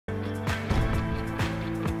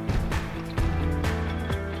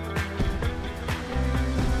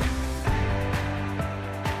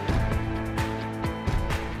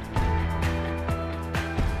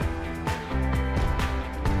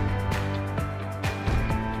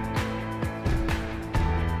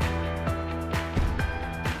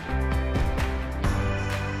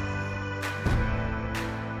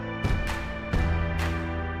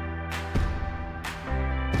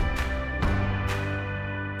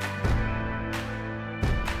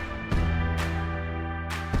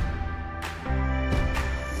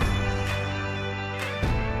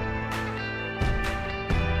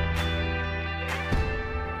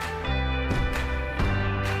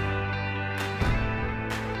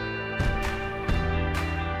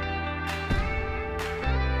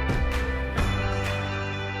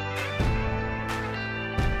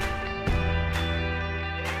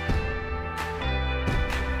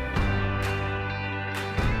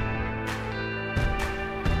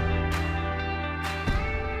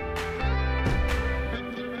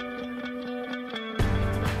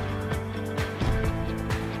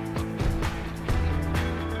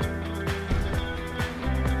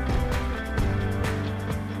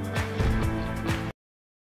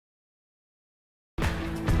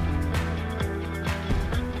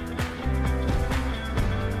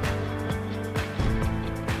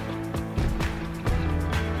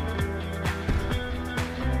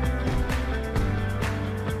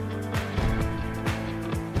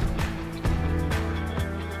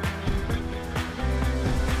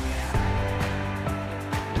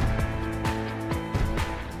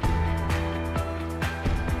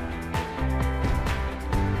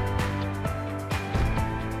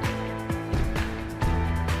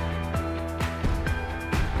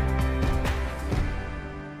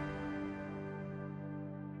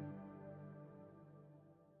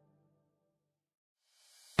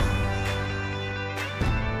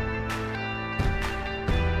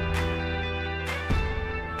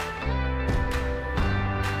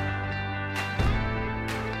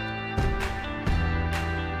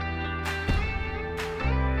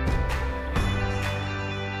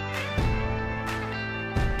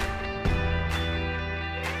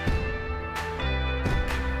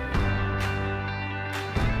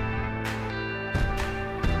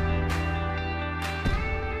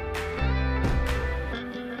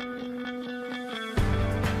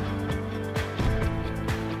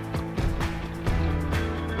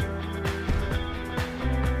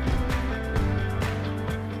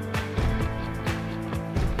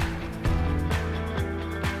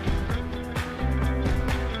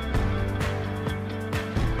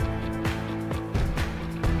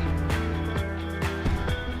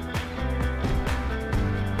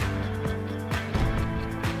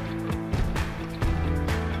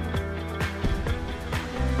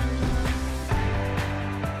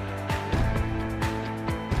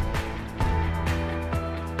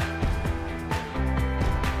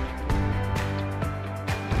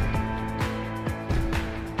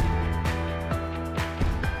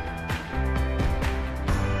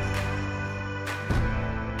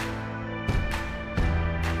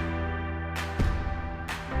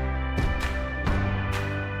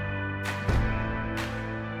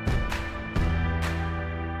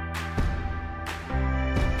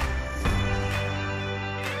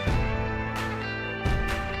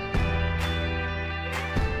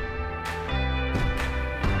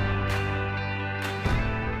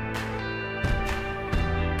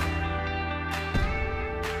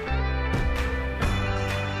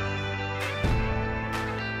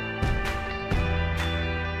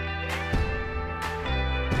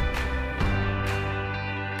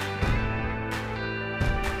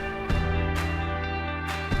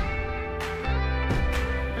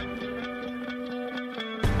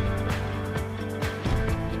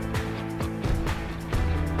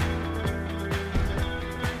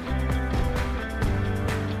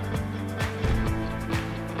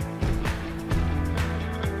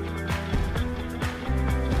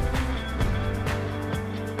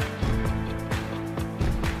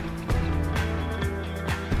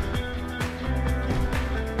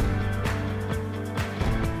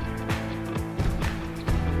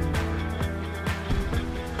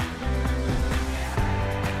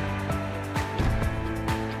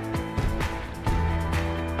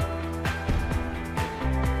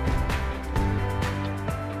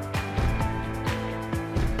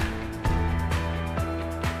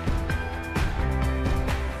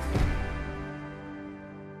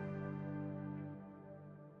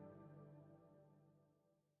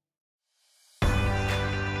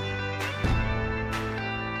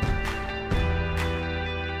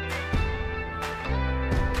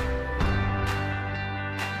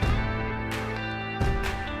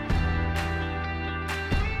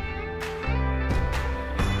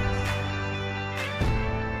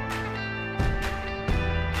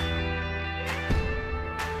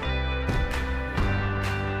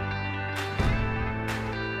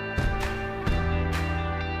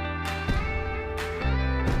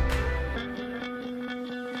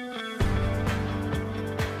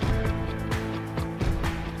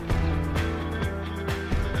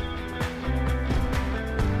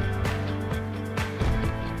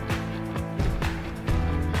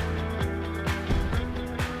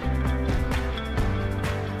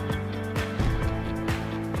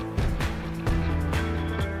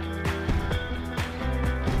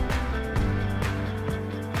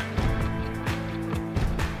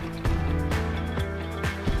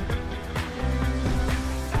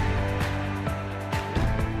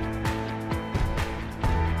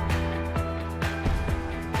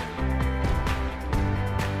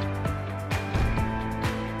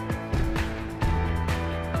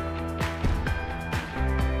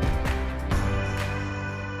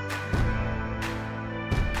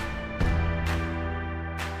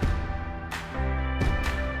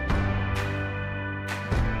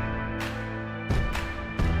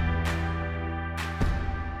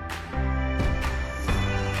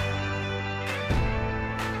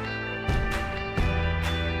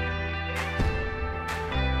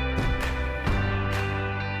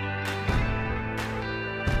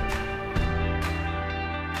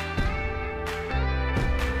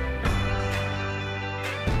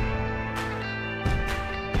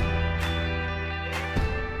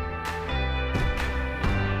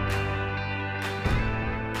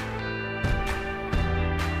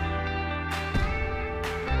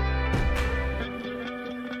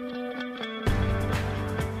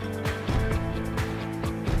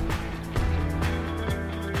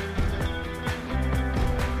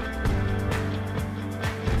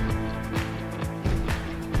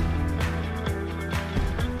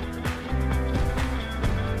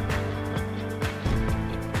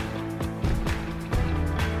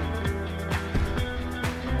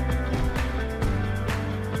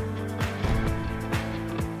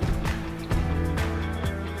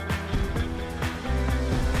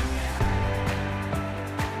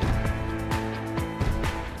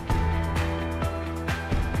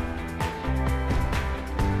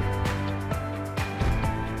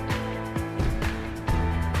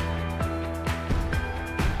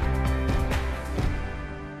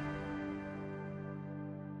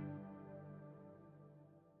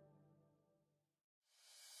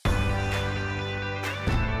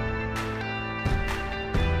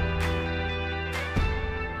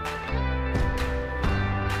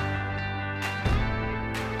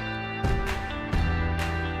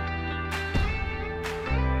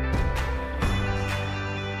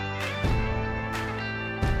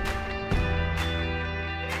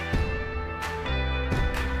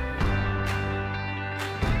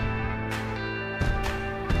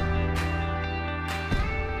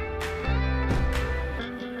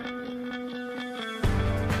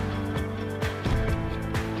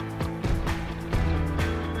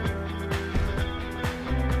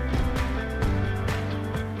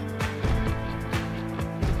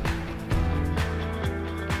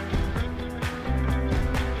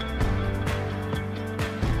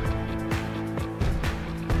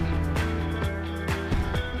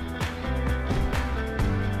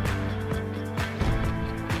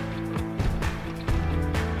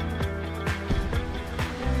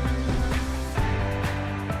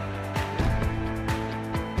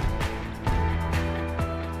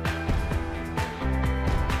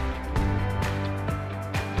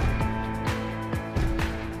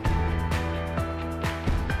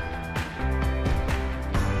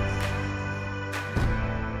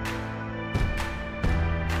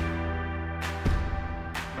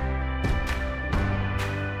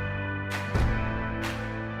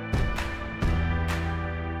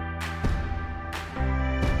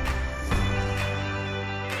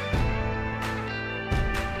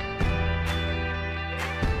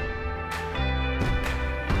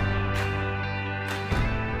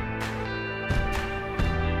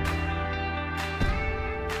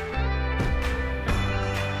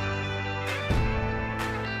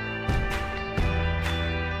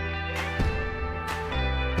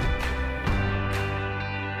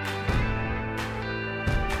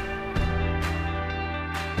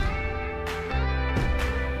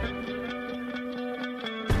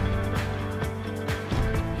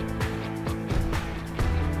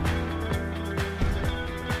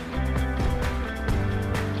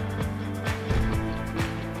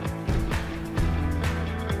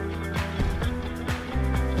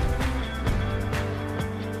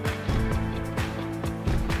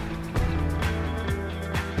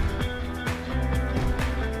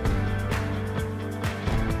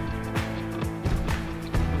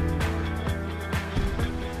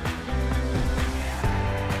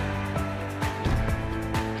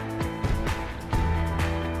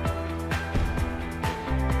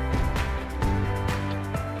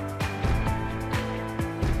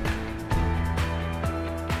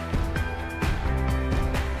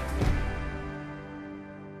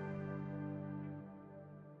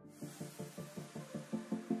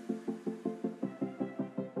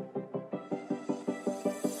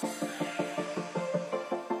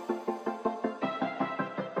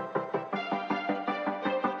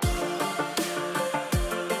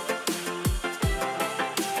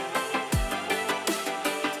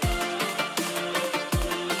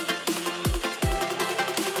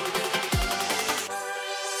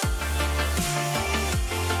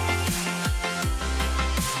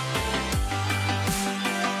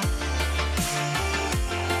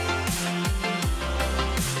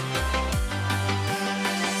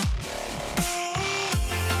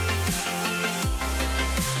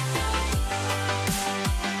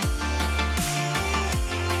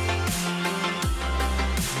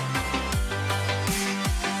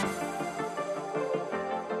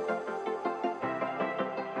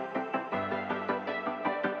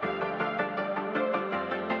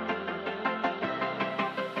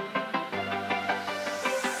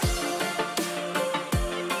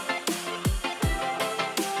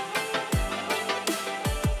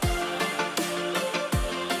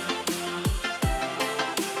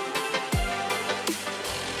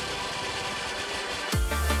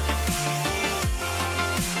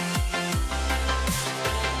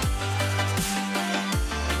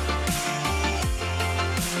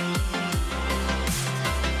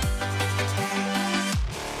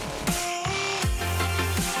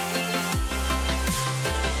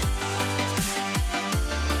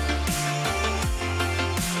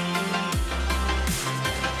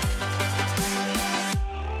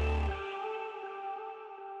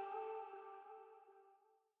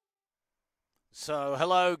So,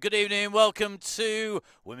 hello, good evening, welcome to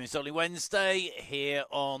Women's Only Wednesday here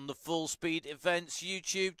on the Full Speed Events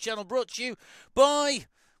YouTube channel, brought to you by,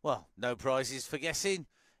 well, no prizes for guessing,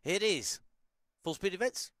 it is Full Speed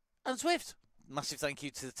Events and Zwift. Massive thank you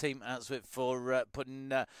to the team at Zwift for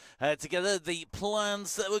putting together the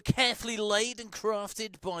plans that were carefully laid and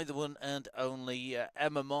crafted by the one and only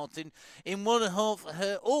Emma Martin in one of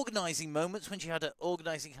her organising moments when she had her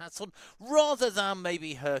organising hat on, rather than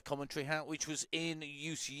maybe her commentary hat, which was in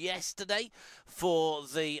use yesterday for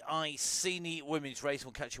the Iceni women's race.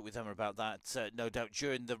 We'll catch up with Emma about that, no doubt,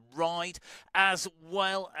 during the ride, as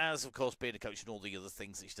well as, of course, being a coach and all the other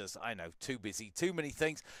things that she does. I know, too busy, too many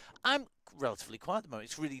things. I'm relatively quiet at the moment.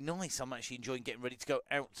 It's really nice. I'm actually enjoying getting ready to go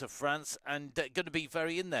out to France and going to be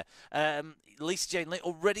very in there. Lisa Jane Lee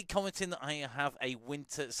already commenting that I have a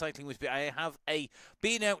winter cycling with me. I have a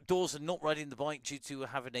being outdoors and not riding the bike due to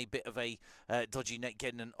having a bit of a dodgy neck,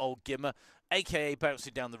 getting an old gimmer, aka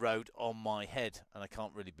bouncing down the road on my head, and I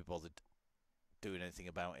can't really be bothered doing anything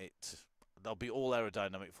about it. They'll be all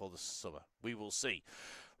aerodynamic for the summer. We will see.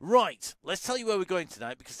 Right, let's tell you where we're going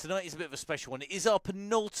tonight, because tonight is a bit of a special one. It is our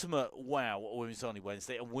penultimate WOW Women's Only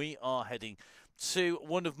Wednesday, and we are heading to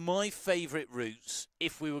one of my favourite routes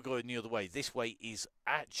if we were going the other way. This way is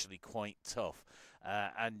actually quite tough.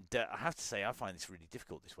 And I have to say, I find this really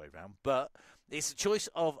difficult this way round, but it's a choice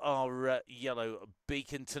of our yellow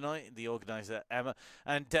beacon tonight, the organiser Emma.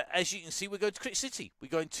 And as you can see, we're going to Crit City. We're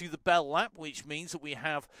going to the Bell Lap, which means that we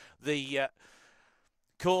have the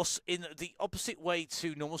course in the opposite way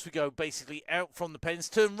to normal. So we go basically out from the pens,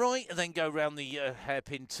 turn right, and then go around the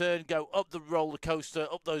hairpin turn, go up the roller coaster,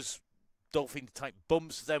 up those dolphin type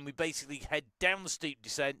bumps. Then we basically head down the steep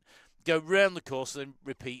descent, go round the course, and then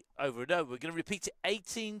repeat over and over. We're going to repeat it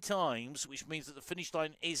 18 times, which means that the finish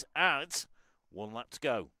line is at 1 lap to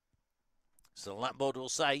go. So the lap board will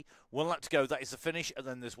say 1 lap to go, that is the finish, and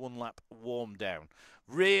then there's 1 lap warm down.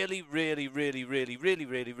 Really, really, really, really, really,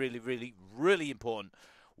 really, really, really, really important.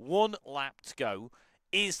 1 lap to go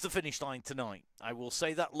is the finish line tonight. I will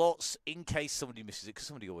say that lots in case somebody misses it, because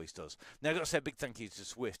somebody always does. Now, I've got to say a big thank you to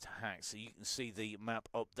Zwift Hacks. So you can see the map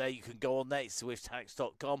up there. You can go on there. It's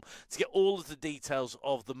zwifthacks.com to get all of the details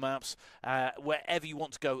of the maps wherever you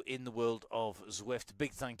want to go in the world of Zwift. A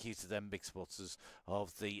big thank you to them, big supporters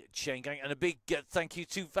of the Chaingang. And a big thank you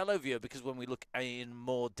to Veloview, because when we look in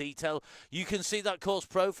more detail, you can see that course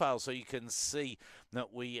profile. So you can see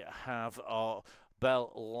that we have our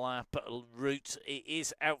Bell Lap route. It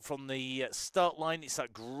is out from the start line. It's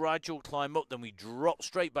that gradual climb up, then we drop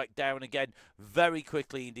straight back down again very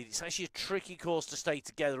quickly indeed. It's actually a tricky course to stay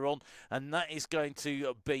together on, and that is going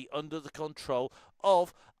to be under the control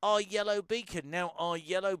of our yellow beacon. Now, our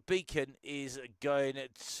yellow beacon is going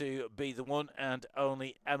to be the one and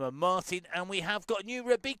only Emma Martin, and we have got a new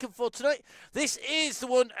red beacon for tonight. This is the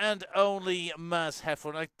one and only Maz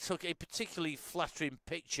Heffron. I took a particularly flattering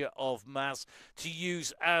picture of Maz to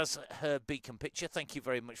use as her beacon picture. Thank you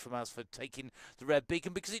very much for Maz for taking the red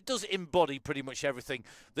beacon, because it does embody pretty much everything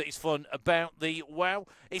that is fun about the WOW.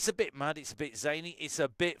 It's a bit mad, it's a bit zany, it's a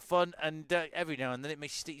bit fun, and every now and then it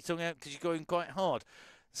makes you stick your tongue out because you're going quite hard.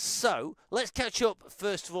 So, let's catch up,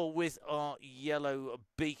 first of all, with our yellow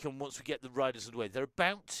beacon once we get the riders underway. They're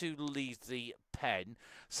about to leave the pen,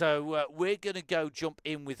 so we're going to go jump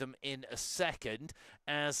in with them in a second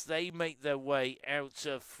as they make their way out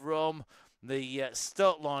from the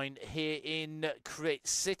start line here in Crit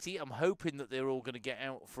City. I'm hoping that they're all going to get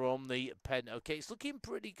out from the pen. Okay, it's looking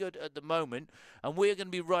pretty good at the moment, and we're going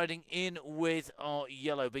to be riding in with our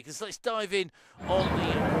yellow, because let's dive in on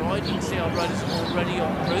the ride. You can see our riders are already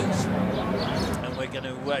en route, and we're going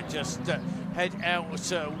to just head out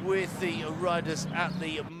with the riders at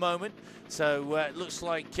the moment. So it looks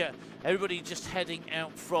like everybody just heading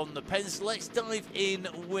out from the pens. Let's dive in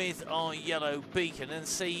with our yellow beacon and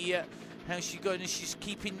see how's she going, and she's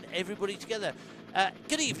keeping everybody together.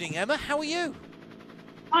 Good evening, Emma. How are you?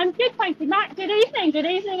 I'm good, thank you, Matt. Good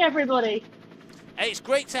evening, everybody. It's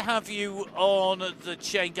great to have you on the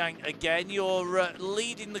Chaingang again. You're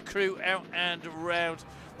leading the crew out and around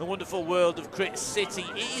the wonderful world of Crit City.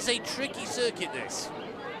 It is a tricky circuit, this.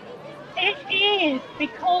 It is,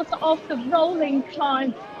 because of the rolling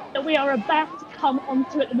climb that we are about to come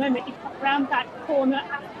onto at the moment. You come around that corner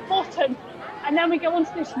at the bottom, and then we go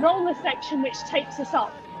onto this roller section which takes us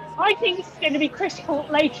up. I think this is going to be critical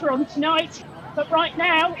later on tonight, but right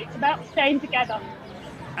now it's about staying together.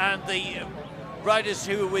 And the riders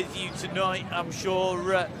who are with you tonight, I'm sure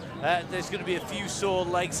there's going to be a few sore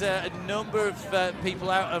legs. A number of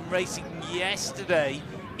people out and racing yesterday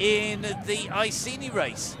in the Iceni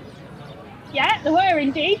race. Yeah, there were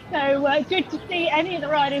indeed. So good to see any of the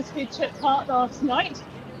riders who took part last night.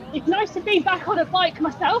 It's nice to be back on a bike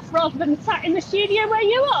myself rather than sat in the studio where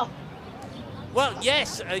you are. Well,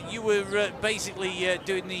 yes, you were basically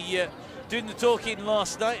doing the talking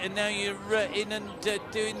last night, and now you're in and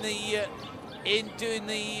doing the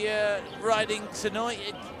riding tonight.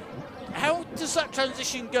 How does that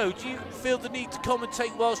transition go? Do you feel the need to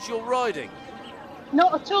commentate whilst you're riding?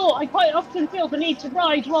 Not at all. I quite often feel the need to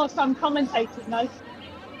ride whilst I'm commentating, though.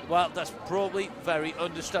 Well, that's probably very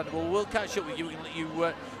understandable. We'll catch up with you. We can let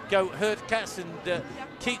you go herd cats and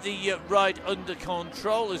keep the ride under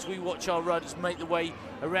control as we watch our riders make the way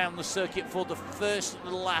around the circuit for the first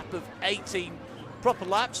lap of 18 proper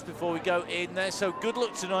laps before we go in there. So good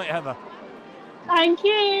luck tonight, Emma. Thank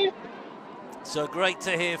you. So great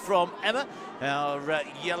to hear from Emma, our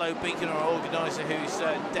yellow beacon, our organiser, who's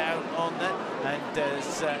down on there. And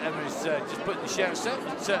as Emma is just putting the shouts out,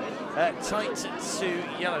 tight to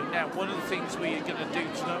yellow. Now, one of the things we are going to do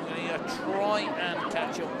tonight, we're going to try and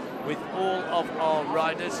catch up with all of our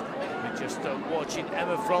riders. We're just watching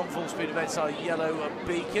Emma from Full Speed Events, our yellow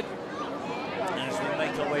beacon, as we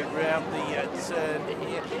make our way around the turn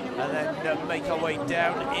here, and then make our way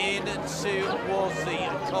down in towards the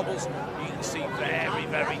cobbles. You can see very,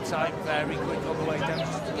 very tight, very quick on the way down.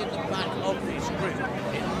 Just in the back of this group,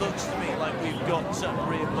 it looks to me like we've got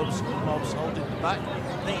rear mobs holding the back.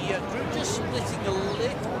 The group just splitting a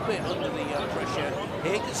little bit under the pressure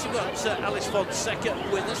here. You can see we've got Alice Fonseca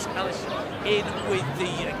with us. Alice in with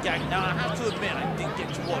the gang. Now, I have to admit, I didn't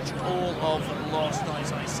get to watch all of last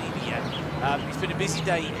night's ICD yet. It's been a busy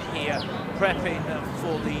day here prepping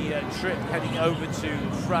for the trip heading over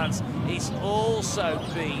to France. It's also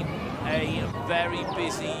been a very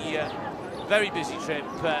busy trip,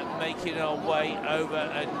 making our way over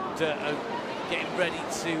and getting ready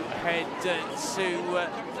to head to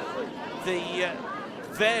the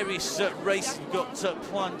various races we've got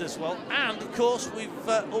planned as well. And of course we've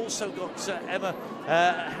also got Emma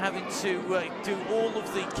having to do all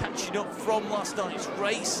of the catching up from last night's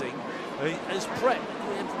racing as prep.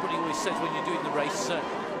 Everybody always says when you're doing the race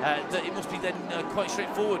that it must be then quite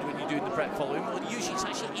straightforward when you're doing the prep following. Well, usually it's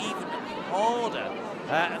actually even harder,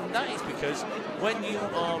 and that is because when you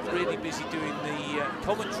are really busy doing the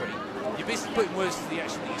commentary, you're busy putting words to the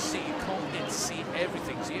action that you see. You can't get to see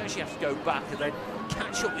everything, so you actually have to go back and then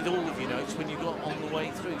catch up with all of your notes when you got on the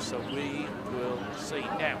way through. So we will see.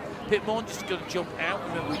 Now, Pitmore just going to jump out.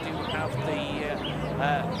 Remember, we do have the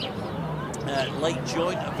late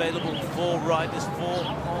join available for riders for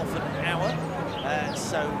half an hour.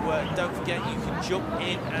 So don't forget, you can jump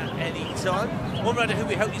in at any time. One rider who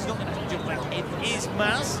we hope is not going to have to jump back in is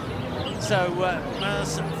Maz. So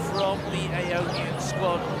Maz from the Aeonian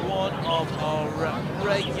squad, one of our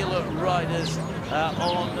regular riders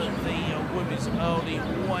on the women's only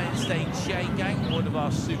Wednesday Chaingang, one of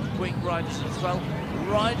our super quick riders as well,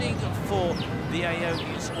 riding for the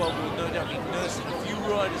Aeonian squad. Will no doubt be nursing a few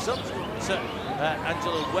riders up to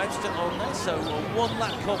Angela Webster on there. So one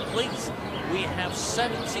lap complete. We have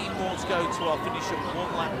 17 more to go to our finish of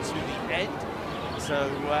one lap to the end.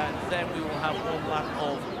 So then we will have one lap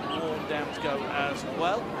of warm down to go as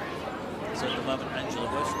well. So at the moment,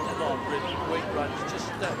 Angela Webster, one of our really quick riders,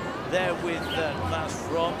 just there with Maz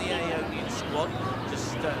from the Aeonian squad,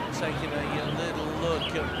 just taking a little look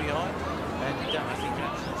behind. And I think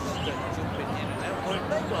actually just jumping in and out, or it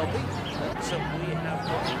may well be. So we have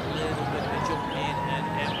got a little bit of a jump in and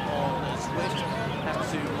out on Zwift. Have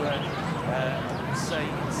to say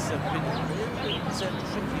it's been a little bit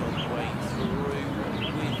tricky on the way through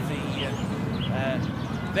with the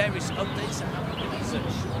various updates that haven't been as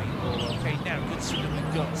all okay. Now, good to see that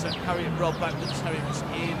we've got Harriet Robb back with us. Harriet was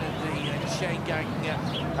in the Chaingang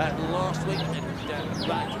last week and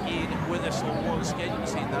back in with us once again. You can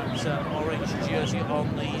see that orange jersey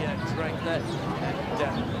on the track there.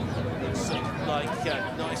 And looks like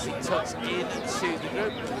nicely tucked into the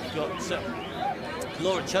group. We've got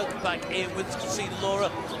Laura Chuck back in with us. You can see Laura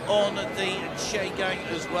on the Chaingang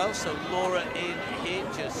as well. So Laura in here,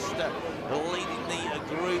 just leading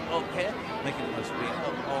the group up here, making the most of being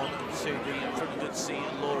up on to the front. Good to see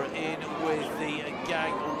Laura in with the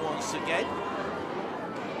gang once again.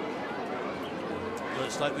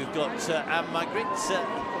 Looks like we've got Anne Margaret,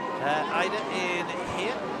 Ida in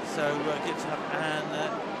here. So good to have Anne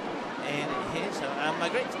in here. So Anne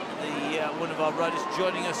Margaret, one of our riders,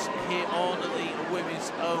 joining us here on the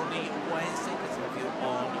Women's Only Wednesday. Good to have you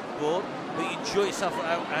on board. But you enjoy yourself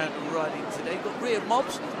out and riding today. We've got Rhea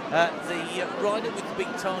Mobbs, the rider with the big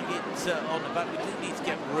target on the back. We do need to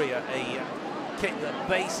get Rhea a kit that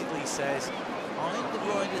basically says, I'm the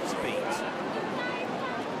rider to beat.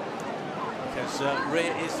 because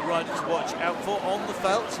rear is the rider to watch out for on the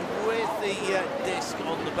felt with the disc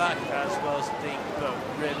on the back as well as the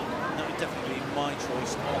rim. That would definitely be my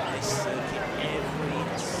choice on this circuit every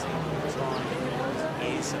single time.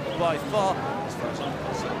 It is by far, as far as I'm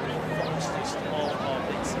concerned, the fastest of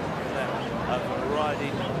its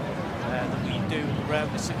riding that we do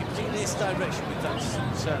around the circuit, particularly this direction with that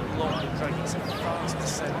longer track. It's a fast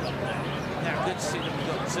descent up there. Now, good to see that we've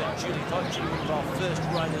got Julie Hodge, one of our first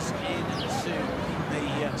riders into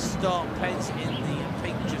the start pens in the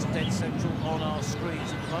pink, just dead central on our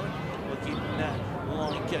screens at the moment. Looking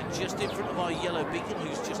like just in front of our yellow beacon,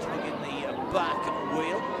 who's just hugging the back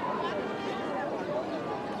wheel.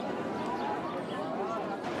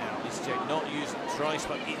 Now, Lisa Jane not using the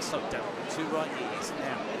tri-spoke, it's slowed down to right, it is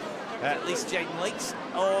now. Lisa Jane Lakes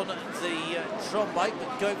on the Tron bike,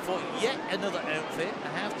 but going for yet another outfit. I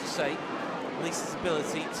have to say, Lisa's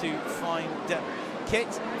ability to find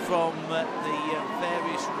kit from the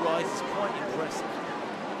various rides is quite impressive.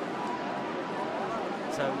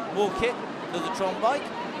 So more kit, another Tron bike,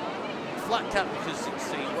 flat cap because it's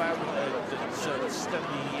the wow that's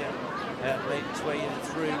steadily made its way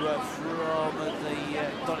through from the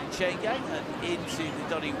Donny Chaingang and into the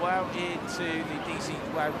Donny Wow, into the DC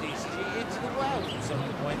Wow DCG, into the Wow. So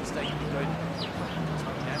Wednesday we're going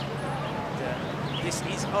this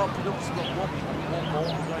is our penultimate one. We have one more.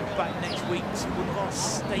 We're going back next week to one of our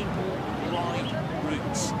staple ride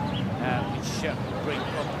routes, which we'll bring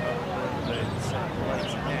up a little bit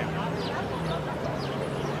later now.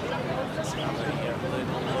 Let's have a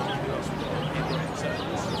little look who else we've got in it.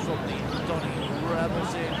 This is from the Donny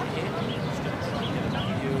Rebels in here. Just going to try and get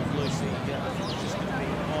a view of Lucy. I think it's just going to be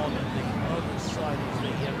on the other side of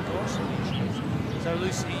the course. So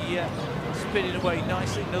Lucy spinning away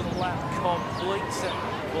nicely, another lap complete.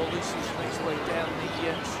 While Lucy's makes her way down the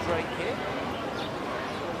straight here.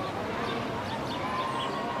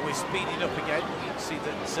 We're speeding up again. You can see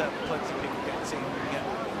that plenty of people getting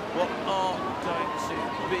what are going to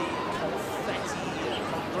be confetti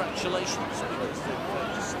congratulations because they've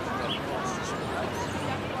just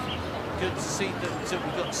good to see that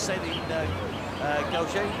we've got Céline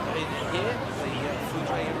Gaucher in here, the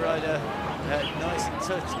Foudre rider. Nice and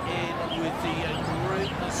touch in with the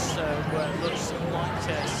group, so looks like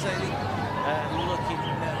Céline looking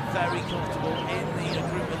very comfortable in the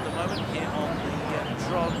group at the moment here on the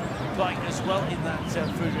Tron bike as well in that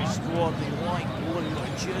Foudre squad, the light blue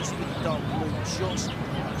jersey with the dark blue shorts.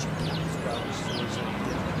 As well, so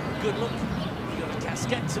good look. You've got a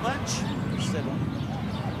casquette to match. Instead of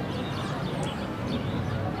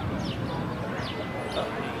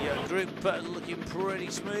group looking pretty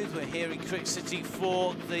smooth. We're here in Crick City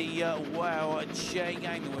for the Wow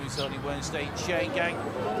Chaingang, the Women's Only Wednesday Chaingang.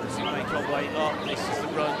 As we make our way up, this is the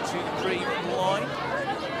run to the cream line.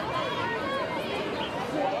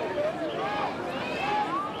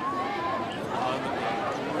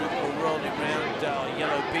 The group are rolling around our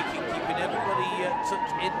yellow beacon, keeping everybody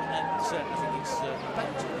tucked in at I think it's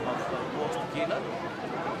about 2.5 watts per kilo.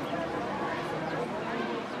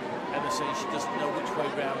 Emma says she doesn't know which way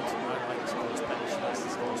round I like this course better, she likes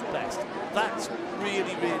this course best. That's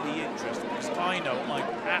really, really interesting because I know I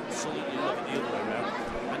absolutely love it the other way round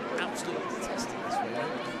and absolutely detest it this way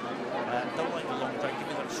round. Don't like the long drag, give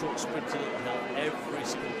me that short sprint to the hill every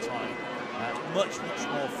single time. Much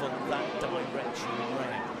more fun that direction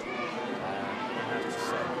round, I have to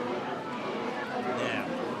say. Now,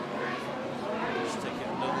 let's take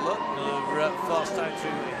another look. Another fast time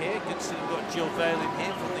through here. Good to see we've got Jill Vale in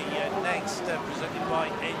here from the next, presented by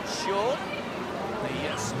Ensure.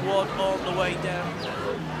 The squad on the way down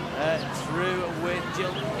through with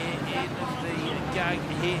Jill here in the gang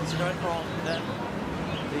here tonight on the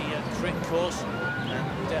Crick course.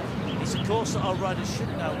 And it's a course that our riders should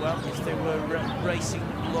know well because they were racing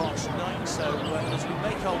last night. So as we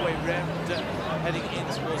make our way round, heading in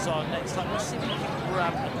towards our next lap, we'll see if we can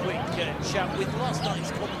grab a quick chat with last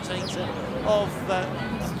night's commentator of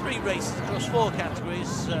 3 races across 4 categories,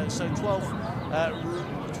 so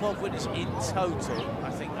 12 winners in total, I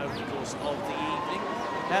think, over the course of the evening.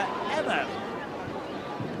 Emma,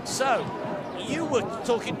 so you were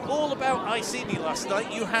talking all about Iceni last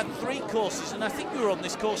night. You had 3 courses, and I think you were on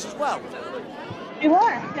this course as well. They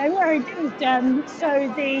were indeed. So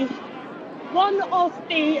the one of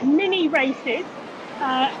the mini races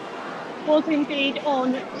was indeed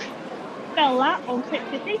on Bell Lap on Crick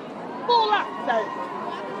City. 4 laps though,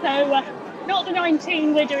 so not the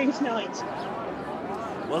 19 we're doing tonight.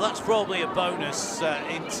 Well, that's probably a bonus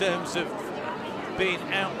in terms of being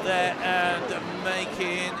out there and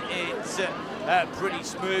making it pretty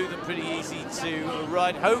smooth and pretty easy to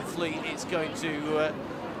ride. Hopefully it's going to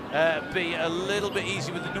be a little bit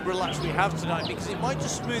easy with the number of laps we have tonight, because it might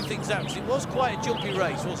just smooth things out, because it was quite a jumpy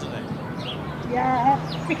race, wasn't it? Yeah,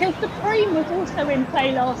 because the Prem was also in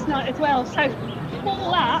play last night as well. So full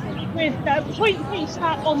lap with points each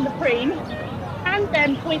lap on the Prem, and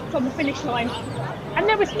then points on the finish line. And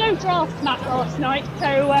there was no draft map last night,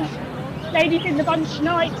 so ladies in the bunch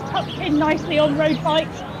tonight, tucked in nicely on road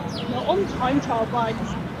bikes, not on time trial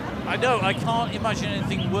bikes. I know, I can't imagine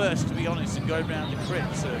anything worse, to be honest, than going around the crit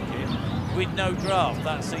circuit with no draft.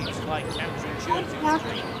 That seems like counterintuitive.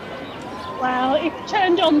 Well, it's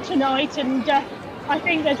turned on tonight, and I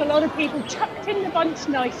think there's a lot of people tucked in the bunch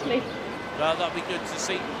nicely. Well, that'll be good to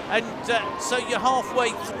see. And so you're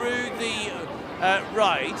halfway through the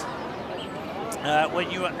ride when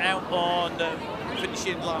you were out on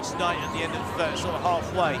finishing last night at the end of sort of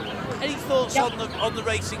halfway. Any thoughts on the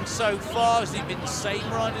racing so far? Has it been the same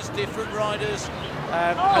riders, different riders?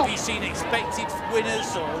 Have you seen expected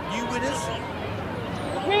winners or new winners?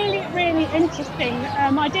 Really, really interesting.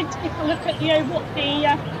 I did take a look at what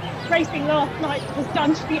the racing last night has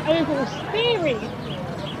done to the overall series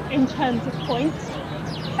in terms of points.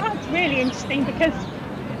 That's really interesting because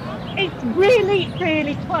it's really,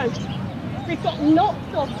 really close. We've got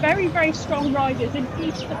lots of very, very strong riders in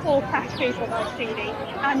each of the 4 categories on our CD,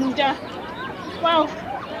 and well,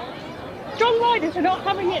 strong riders are not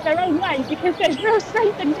having it their own way because there's real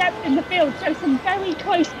strength and depth in the field, so some very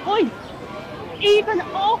close points, even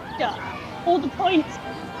after all the points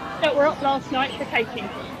that were up last night for taking.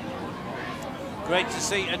 Great to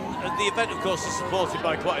see, and the event, of course, is supported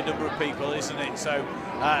by quite a number of people, isn't it? So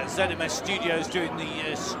ZMS Studios doing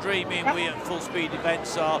the streaming. We at Full Speed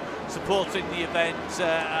Events are supporting the event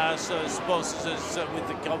as sponsors with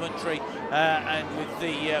the commentary and with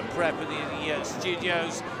the prep of the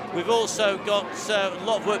studios. We've also got a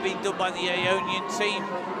lot of work being done by the Aeonian team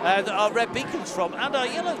that our red beacons from, and our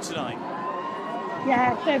yellow tonight.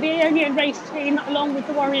 Yeah, so the Aeonian race team, along with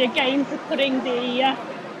the Warrior Games, are putting the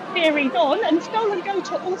series on, and Stolen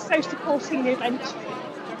Goat are also supporting the event.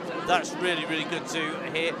 That's really, really good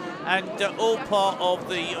to hear, and all part of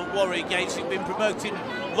the Warrior Games, who've been promoting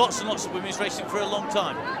lots and lots of women's racing for a long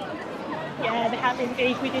time. Yeah, they have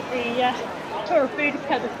indeed. We did the Tour of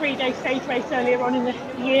Boudica, the 3-day stage race earlier on in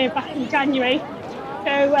the year, back in January.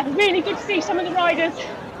 So really good to see some of the riders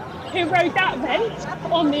who rode that event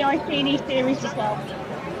on the Iceni series as well.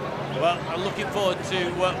 Well, I'm looking forward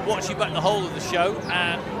to watching back the whole of the show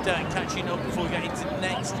and catching up before we get into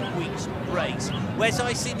next week's race. Where's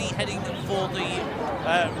Iceni heading for the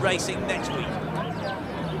racing next week?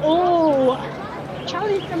 Oh,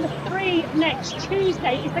 challenge number 3 next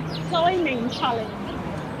Tuesday is a climbing challenge.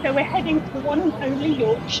 So we're heading to the one and only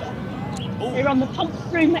Yorkshire. Ooh. We're on the Pump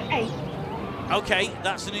Room 8. Okay,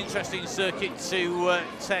 that's an interesting circuit to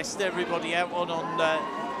test everybody out on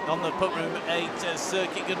the Pump Room 8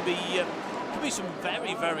 circuit. Going to be could be some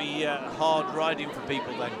very, very hard riding for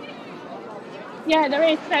people then. Yeah, there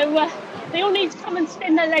is. So they all need to come and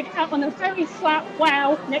spin their legs out on a very flat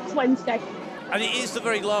wow next Wednesday. And it is the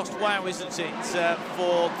very last wow, isn't it,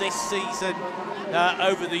 for this season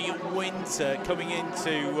over the winter, coming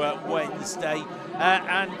into Wednesday.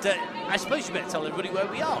 And I suppose you better tell everybody where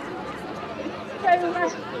we are. So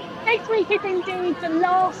next week is indeed the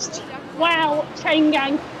last wow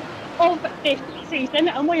Chaingang of this season,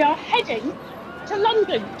 and we are heading to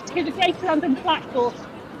London, to the Greater London Flat Course.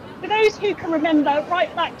 For those who can remember,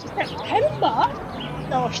 right back to September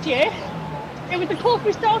last year, it was the course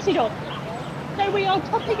we started on. So we are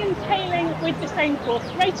topping and tailing with the same course,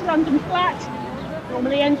 Greater London Flat,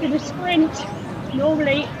 normally ends in a sprint,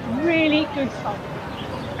 normally really good fun.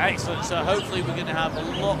 Excellent, so hopefully we're going to have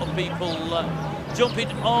a lot of people jumping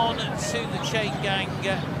on to the Chaingang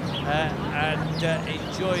and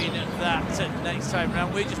enjoying that next time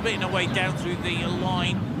round. We're just making our way down through the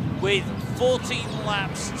line with 14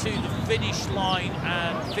 laps to the finish line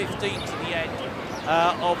and 15 to the end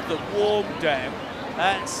of the warm down.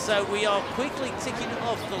 So we are quickly ticking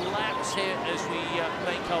off the laps here as we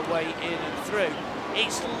make our way in and through.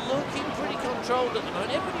 It's looking pretty controlled at the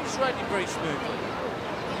moment. Everybody's riding very smoothly.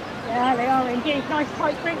 Yeah, they are indeed. Nice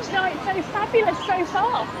tight grip tonight. So fabulous so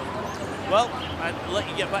far. Well, I'd let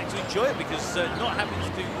you get back to enjoy it, because not having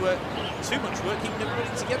to do too much work, keeping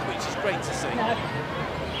everybody together, which is great to see. No.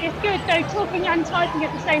 It's good though, talking and typing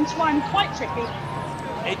at the same time, quite tricky.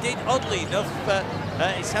 It did, oddly enough.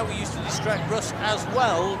 It's how we used to distract Russ as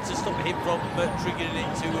well, to stop him from triggering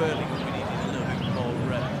it too early. We needed a little bit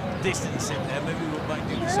more distance in there. Maybe we might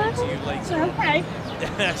do the same to you later. Okay.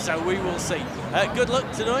 So we will see. Good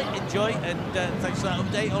luck tonight, enjoy, and thanks for that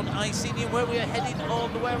update on Iceni and where we are heading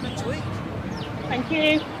on the way next week. Thank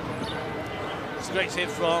you. great to hear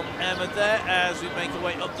from Emma there as we make our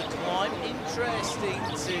way up the climb. Interesting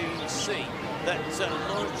to see that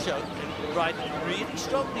Laura Choke riding really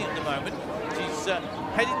strongly at the moment. She's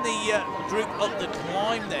heading the group up the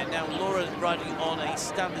climb there. Now Laura riding on a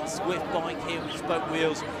standard Zwift bike here with spoke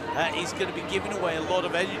wheels is going to be giving away a lot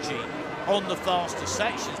of energy on the faster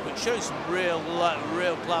sections, but shows some real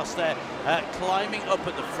class there, climbing up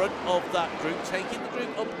at the front of that group, taking the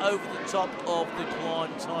group up over the top of the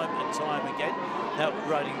climb time and time again. Now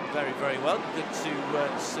riding very well. Good to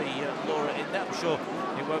see Laura in that. I'm sure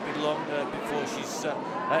it won't be long before she's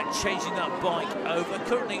changing that bike over.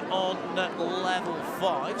 Currently on level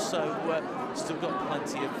 5, so still got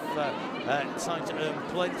plenty of time to earn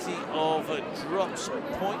plenty of drops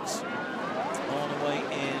points on the way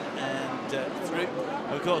in and through.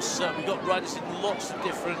 Of course, we've got riders in lots of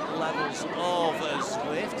different levels of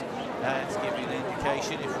Zwift. To give you an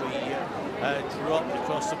indication, if we drop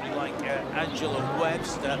across somebody like Angela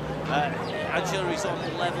Webster, Angela is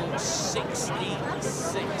on level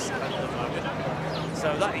 66 at the moment. So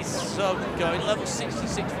that is going. Level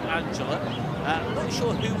 66 for Angela. I'm not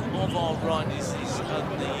sure who of our riders is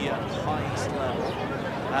at the highest level.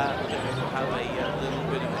 We're going to have a little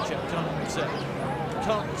bit of a check.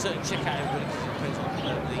 Can't check out everybody because it depends on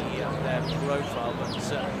their profile, but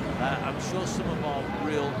I'm sure some of our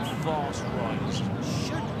real fast riders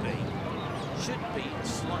should be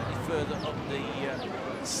slightly further up the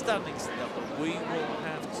standings than that, but we will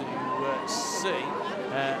have to see.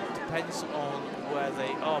 Depends on where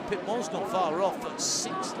they are. Pit Moll's not far off at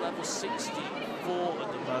level 64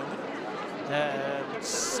 at the moment.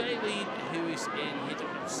 Saline, who is in here,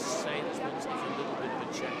 Sailors wants to give a little bit of a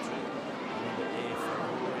check through. If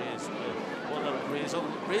Ria's on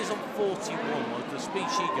 41. Well, the speed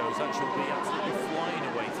she goes, actually will be absolutely flying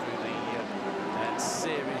away through the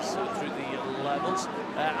series, through the levels.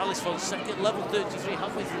 Alice Fon second, level 33,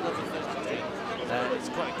 halfway through level 33. It's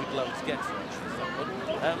quite a good level to get to, actually, that one.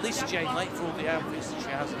 Lisa Jane late for all the outfits that she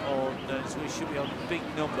has on, so we should be on a big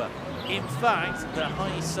number. In fact, the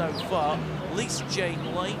highest so far, Lisa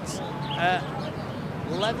Jane late,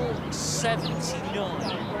 level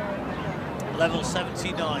 79. Level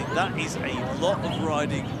 79, that is a lot of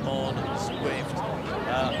riding on Zwift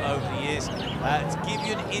over the years. To give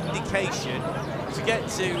you an indication, to get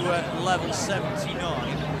to level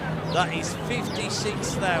 79, that is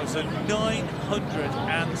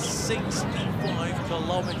 56,965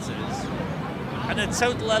 kilometres and a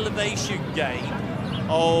total elevation gain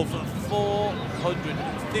of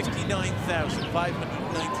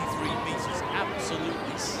 459,593 metres.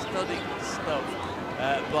 Absolutely stunning stuff.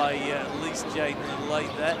 By Lisa Jane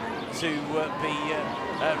late there to be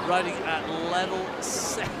riding at level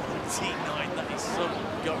 79. That is some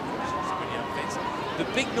pretty outfits. The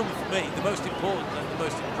big number for me, the most important and the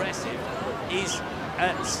most impressive, is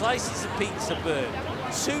slices of pizza burn.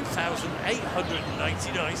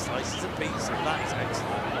 2,899 slices of pizza. That is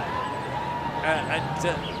excellent.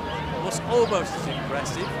 And what's almost as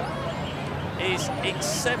impressive is in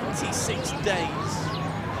 76 days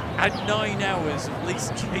and 9 hours of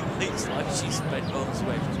Lisa Chaingling's life she spent on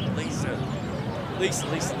Zwift. Lisa,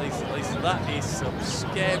 that is some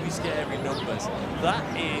scary numbers. That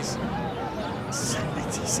is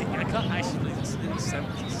 76, I can't actually believe it's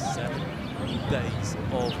 77 days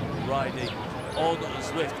of riding on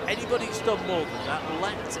Zwift. Anybody who's done more than that,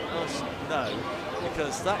 let us know,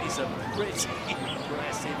 because that is a pretty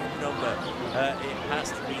impressive number, it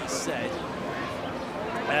has to be said.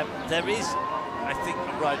 There is, I think, a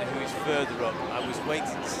rider who is further up. I was waiting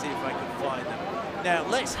to see if I could find them. Now,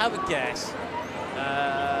 let's have a guess.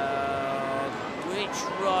 Which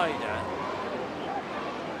rider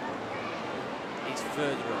is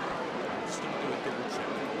further up? I'm just going to do a double check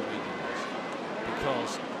before reading this,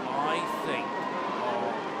 because I think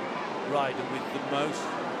our rider with the most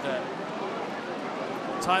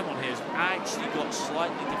time on here has actually got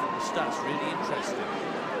slightly different stats. Really interesting.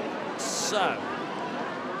 So,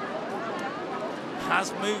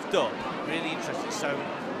 has moved up, really interesting. So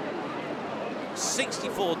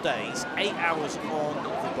 64 days, 8 hours on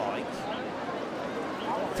the bike,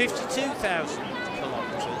 52,000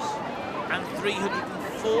 kilometres and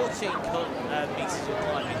 314 metres of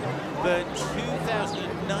climbing, burned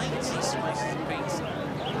 2,090 slices of pizza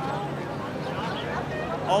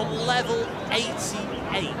on level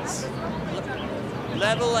 88.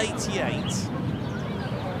 Level 88.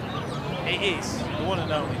 It is the one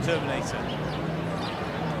and only Terminator.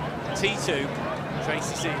 T2,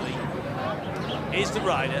 Tracy Seeley, is the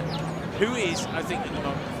rider who is, I think, at the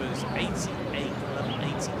moment first 88, level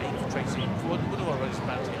 88 for Tracy. One of our riders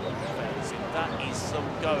about to get on the fairness. That is some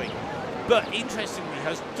going. But interestingly,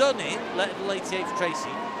 has done it, level 88 for Tracy,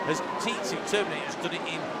 has T2 Terminator has done it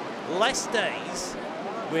in less days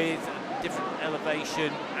with different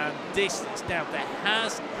elevation and distance. Now, there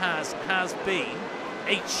has been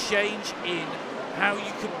a change in how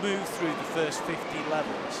you could move through the first 50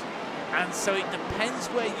 levels. And so it depends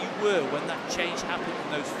where you were when that change happened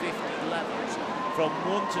in those 50 levels, from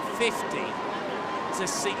 1 to 50, to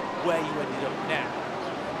see where you ended up now.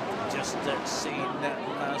 Just seeing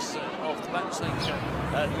Maz off the back, so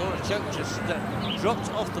Laura Choke just dropped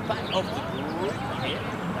off the back of the group here.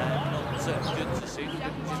 Not good to see. We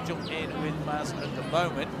can just jump in with Maz at the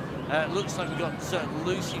moment. Looks like we've got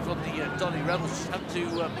Lucy from the Donny Rebels. Just have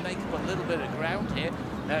to make up a little bit of ground here.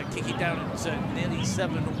 Kicking down at nearly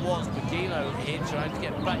 7 watts per kilo here, trying to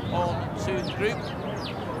get back on to the group.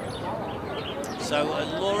 So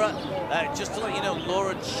Laura, just to let you know,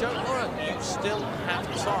 Laura, you still have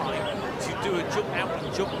time to do a jump out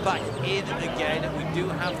and jump back in again, and we do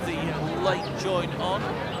have the late join on.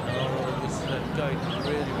 Laura was going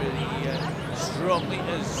really strongly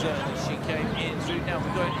as she came in through. Now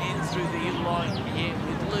we're going in through the line here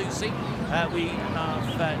with Lucy. We have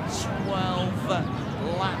 12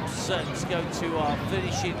 laps to go to our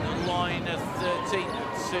finishing line, 13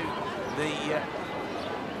 to the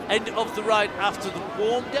end of the ride after the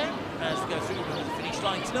warm down. As we go through, the finish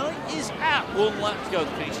line tonight is at 1 lap to go.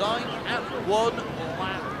 The finish line at 1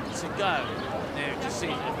 lap to go. Now just see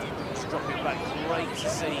if you just drop it back. Great to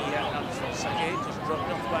see Alex for a second, just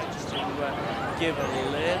dropping off the back just to give a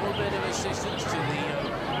little bit of assistance to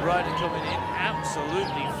the rider coming in.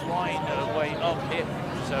 Absolutely flying way up here.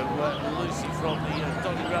 So Lucy from the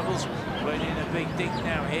Donny Rebels running in a big dig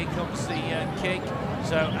now. Here comes the kick.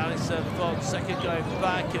 So Alice Fonseca going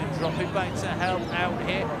back and dropping back to help out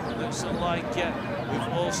here. Looks like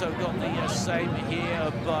we've also got the same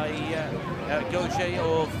here by Gaucher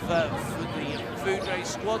of the food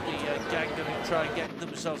race squad. The gang going to try and get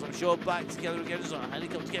themselves, I'm sure, back together again as our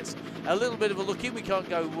helicopter gets a little bit of a look in. We can't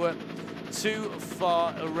go too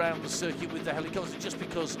far around the circuit with the helicopter just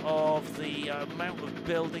because of the amount of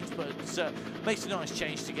buildings, but it makes a nice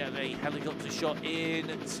change to get a helicopter shot in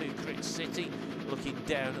to Crick City, looking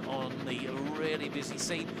down on the really busy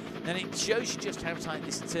scene. And it shows you just how tight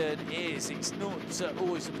this turn is. It's not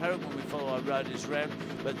always apparent when we follow our riders around,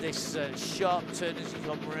 but this sharp turn as you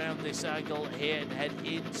come around this angle here and head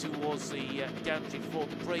in towards the gantry for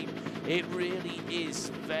the Prix, it really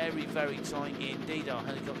is very tight indeed. Our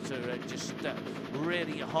helicopter just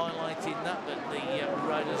really highlighting that, but the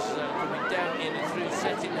riders coming down in and through,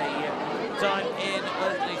 setting a time in.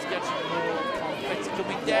 Need to get some more confetti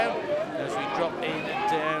coming down as we drop in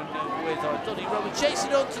and down with our Donny Robert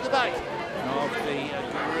chasing on to the back of the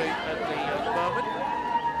group at the moment.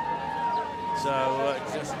 So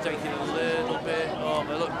just taking a little bit of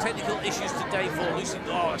a look. Technical issues today for Lucy.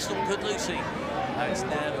 Oh, it's not good, Lucy. It's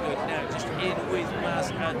never good now. Just in with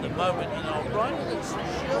Maz at the moment, and our rider that's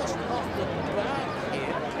just off the back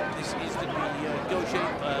here. This is going to be Gaucher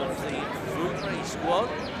of the food race squad.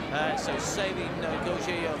 So saving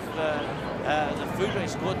Gaucher of the food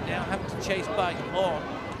race squad now having to chase back on.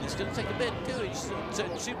 It's going to take a bit of doing. She's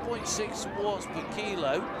at 2.6 watts per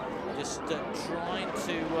kilo. Just trying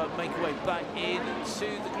to make her way back into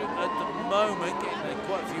the group at the moment. Getting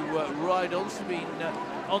quite a few ride-ons. Been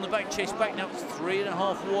on the back, chase back now. It's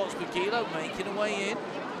 3.5 watts per kilo, making her way in.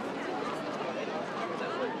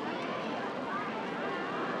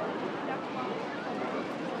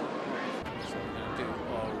 So we're going to do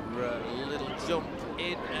our little jump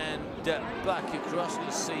in and back across.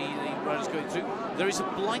 You see the riders going through. There is a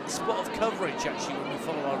blank spot of coverage actually when we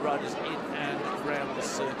follow our riders in and around the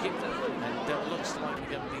circuit, and it looks like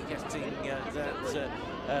we're going to be getting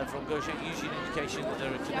that from Gaucher, usually an indication that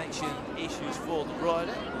there are connection issues for the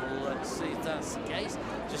rider. Let's see if that's the case.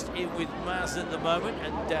 Just in with Maz at the moment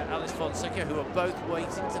and Alice Fonseca, who are both waiting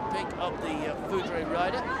to pick up the Foudre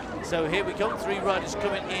rider. So here we come, 3 riders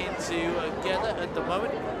coming in together at the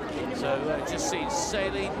moment. So just seeing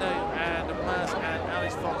Saline and Maz and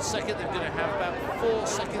Alice Fonseca. They're going to have about 4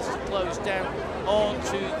 seconds to close down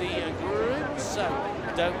onto the group. So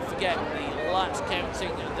don't forget the laps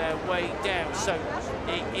counting their way down. So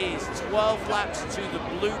it is 12 laps to the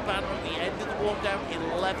blue band at the end of the warm down,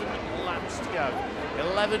 11 laps to go.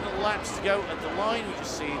 11 laps to go at the line. We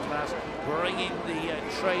just see Mass bringing the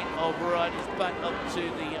train of riders back up to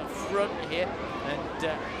the front here, and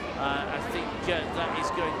I think that is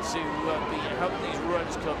going to be helping these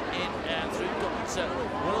riders come in and through. Got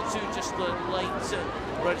one or two just late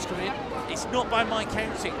riders coming in. It's not by my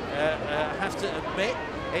counting, I have to admit.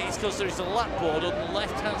 It's because there is a lap board on the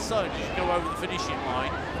left-hand side as you go over the finishing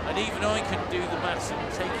line, and even I can do the maths and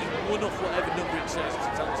taking one off whatever number it says to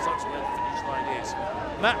tell us that's where the finish line is.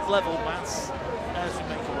 Map level maths as we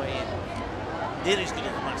make our way in. Nearly as good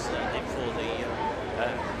at the maths that I did for the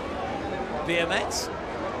BMX.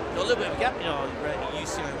 Got a little bit of a gap in our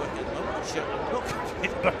UCI work at the moment, which I'm not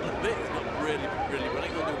complaining about a bit. It's not really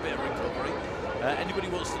running. Got to do a bit of recovery. Anybody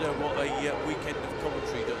wants to know what a weekend of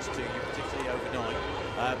commentary does to you, particularly overnight,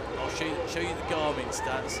 I'll show you the Garmin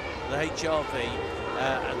stats, the HRV,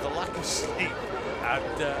 and the lack of sleep,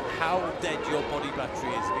 and how dead your body battery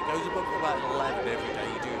is. If it goes above about 11 every day,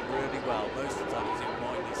 you do it really well. Most of the time it's in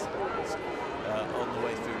minus on the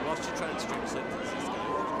way through. Whilst you're trying to string sentences, it's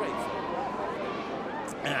great fun.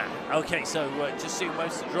 Okay, so just seeing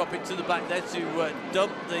most drop into the back there to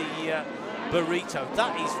dump the burrito.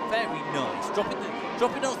 That is very nice.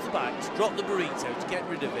 Dropping off the back to drop the burrito to get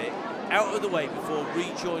rid of it out of the way before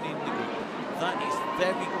rejoining the group. That is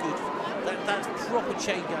very good. That's proper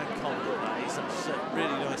Chaingang conduct. That's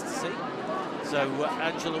really nice to see. So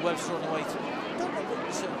Angela Webster on the way through. I don't know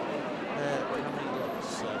how many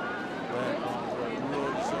laps where our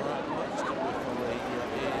Royals are at. I'm just going to work my way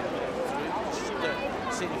through.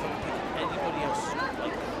 Just seeing if I can pick anybody else up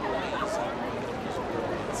crazy.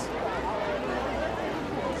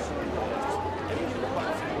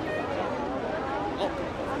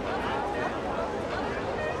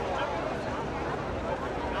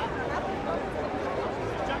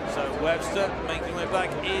 Webster making way back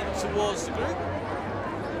in towards the group.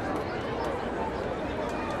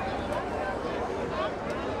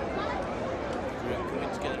 Group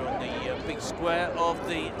coming together on the big square of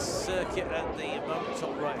the circuit at the moment.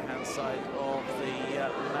 Top right-hand side of the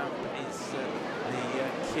map is the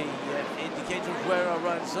key indicator of where our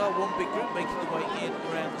riders are. One big group making their way in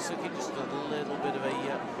around the circuit. Just a little bit of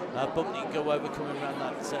a bump that you can go over coming around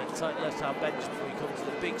that tight left-hand bench before you come to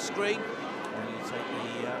the big screen. And you take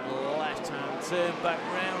the left-hand turn back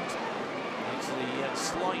round into the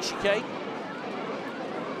slight chicane.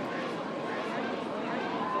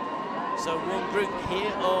 So one group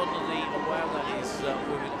here on the, wow, that is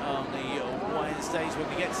women on the Wednesdays. When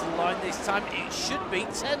we get to the line this time, it should be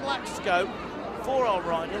 10 laps to go for our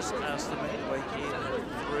riders as they make their way in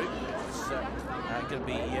through. It's going to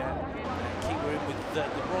be key. We're in with the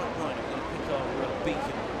right line. I'm going to pick our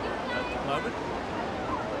beacon at the moment.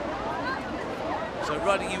 So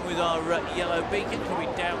riding in with our yellow beacon,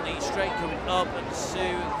 coming down the straight, coming up and to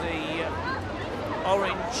the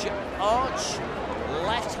orange arch,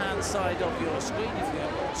 left-hand side of your screen. If you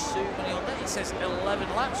have too many on there, it says 11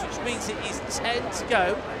 laps, which means it is 10 to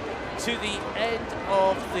go to the end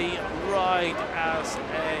of the ride as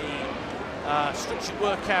a structured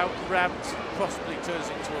workout ramped possibly turns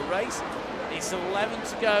into a race. It's 11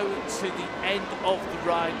 to go to the end of the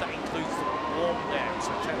ride. That includes the warm down,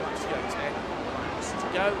 so 10 laps to go, 10 to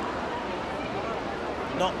go.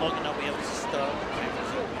 Not long enough to be able to start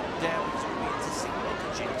counting down to into single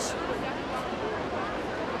digits.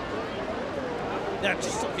 Now,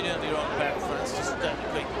 just talking earlier on about fans, just a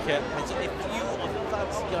quick mention. If you are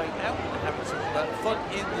fancy going out and having some fun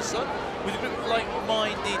in the sun with a group of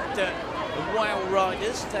like-minded WOW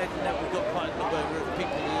riders, then we've got quite a number of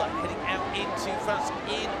people heading out into France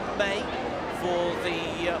in May for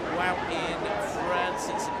the WOW in France.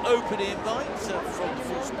 It's an open invite from the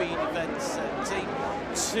Full Speed Events team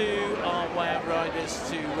to our WOW riders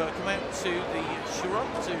to come out to the Chiron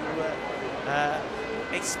to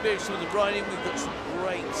experience some of the riding. We've got some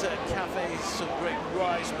great cafes, some great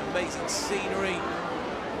rides, some amazing scenery.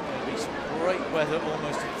 There'll be some great weather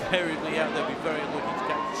almost invariably out there. We'll be very lucky to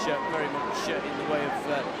catch very much in the way of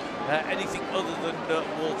anything other than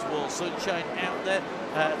wall-to-wall sunshine out there.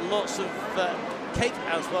 Lots of cake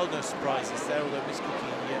as well, no surprises there, although Miss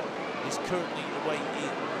Cookie is currently away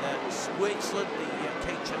in Switzerland. The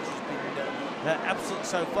cake challenge has been absent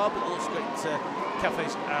so far, but lots of great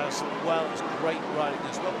cafes as well. It's great riding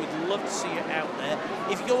as well. We'd love to see you out there.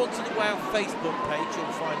 If you go onto the WOW Facebook page,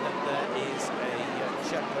 you'll find that there is a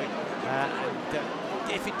chat room. And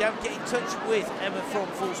if you don't, get in touch with Emma from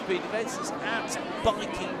Full Speed Events. It's at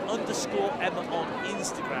biking_Emma on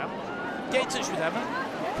Instagram. Get in touch with Emma.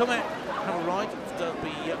 Come out, have a ride. There'll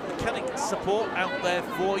be mechanic support out there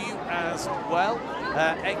for you as well.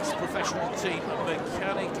 Ex-professional team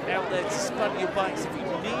mechanic out there to span your bikes if you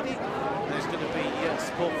need it. There's going to be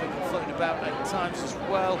support vehicle floating about at times as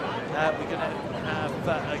well. We're going to have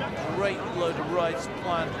a great load of rides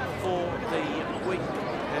planned for the week,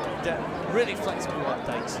 and really flexible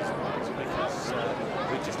updates as well, because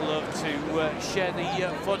we just love to share the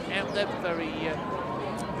fun out there.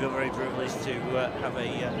 We're very privileged to have a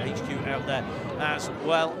HQ out there as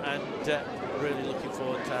well, and really looking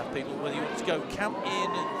forward to have people, whether you want to go camp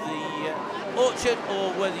in the orchard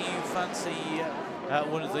or whether you fancy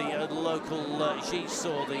one of the local geese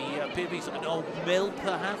or the pibbies, an old mill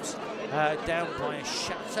perhaps, down by a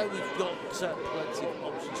chateau. We've got plenty of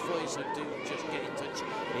options for you, so do just get in touch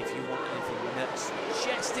if you want anything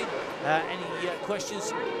suggested. Any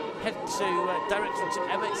questions, head to direct to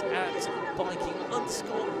Emma at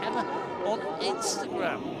biking_Emma on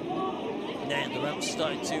Instagram. Now the ramp's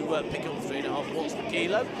starting to pick up 3.5 watts per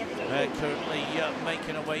kilo. Currently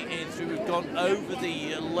making our way in through. We've gone over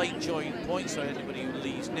the late join point, so anybody who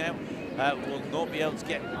leaves now will not be able to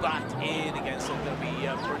get back in again. So they're going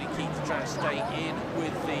to be pretty keen to try and stay in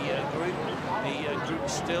with the group. The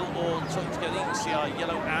group's still all tucked together. You can see our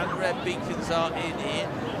yellow and red beacons are in here.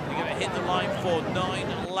 They're going to hit the line for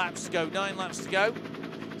 9 laps to go. 9 laps to go.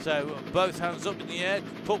 So both hands up in the air,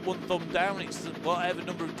 put one thumb down, it's whatever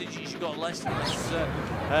number of digits you got less, unless you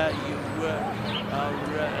are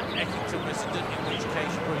an Eckington resident, in which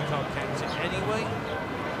case you probably can't count it anyway.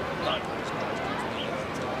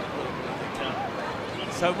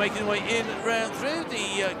 So making their way in and round through,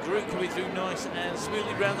 the group coming through nice and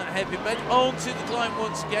smoothly round that hairpin bend, onto the climb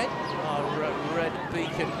once again. Our red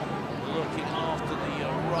beacon looking after the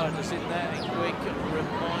riders in there. A quick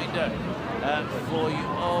reminder for you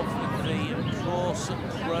of the course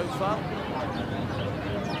profile,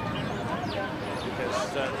 because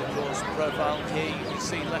the course profile here, you can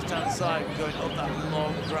see left hand side, we're going up that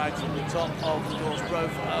long drag from the top of the course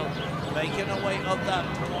profile, making our way up that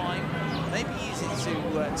climb. Maybe easy to see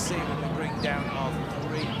when we bring down our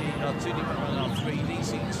 3D, our 2D and our 3D,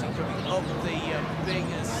 so you can see coming up the big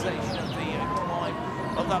section of the climb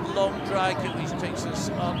of that long drag, which takes us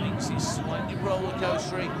up. You can see slightly roller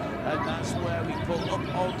coastery, and that's where we pull up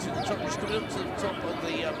onto the top. Just coming up to the top of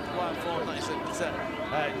the platform. That's at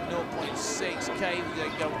 0.6k. We're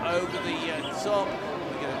going to go over the top.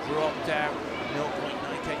 We're going to drop down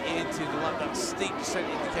 0.9k into the lap. That steep descent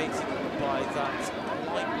indicated by that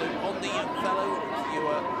light blue on the fellow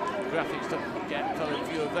viewer graphics. Don't forget, fellow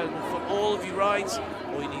viewer available for all of your rides.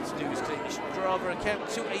 All you need to do is click the Strava account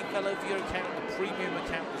to a fellow viewer account. The premium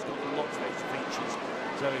account has got lots of extra features.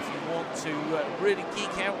 So if you want to really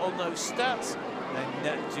geek out on those stats,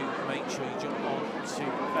 then do make sure you jump on to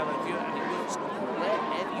fellow viewer, and it works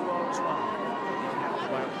wherever you are as well.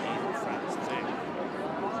 Well, in France too.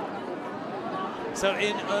 So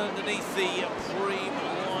in underneath the Prem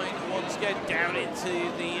line once again, down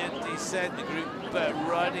into the descent. The group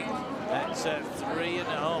riding at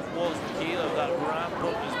 3.5 watts per kilo. That ramp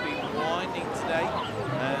up has been winding today.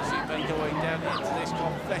 So you make your way down into this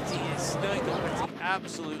confetti. It's snowing confetti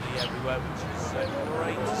absolutely everywhere, which is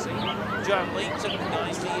great to see. Giant leaps up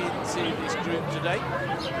nicely into this group today.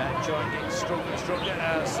 Giant getting stronger and stronger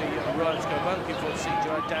as the riders go by. Looking forward to seeing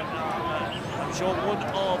Giant down. I'm sure one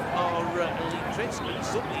of our elite tricks, but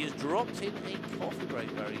somebody has dropped in a coffee break.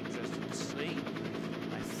 Very interesting to see.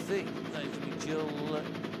 I think that is going to be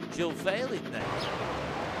Jill Vale in there.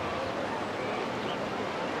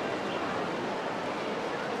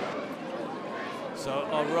 So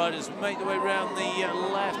our riders make their way around the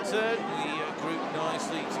left turn, the group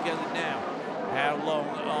nicely together now. How long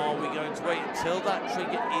are we going to wait until that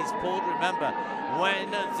trigger is pulled? Remember,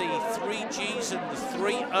 when the 3 Gs and the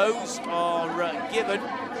 3 Os are given,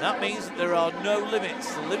 that means that there are no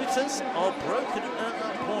limits. The limiters are broken at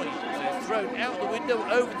that point. They're thrown out the window,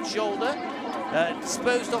 over the shoulder,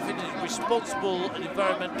 disposed of in a responsible and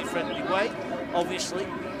environmentally friendly way, obviously.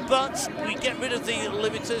 But we get rid of the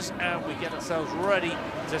limiters and we get ourselves ready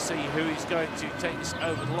to see who is going to take this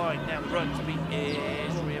over the line. Now the road to beat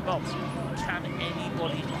is rear mobs. Can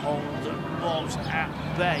anybody hold mobs at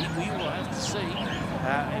bay? We will have to see.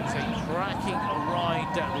 It was a cracking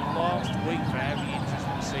ride last week. Very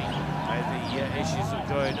interesting to see the issues that are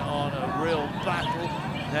going on. A real battle.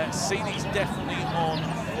 Seeley's definitely on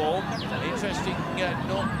form. Interesting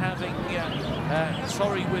not having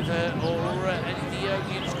Torrey with her or any of the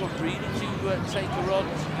Onion squad really to take her on.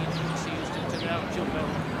 She used to turn out jump out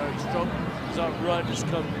very strong. As our riders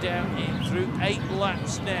come down in through 8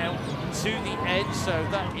 laps now to the end, so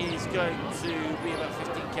that is going to be about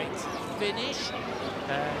 15k to finish. 14.2.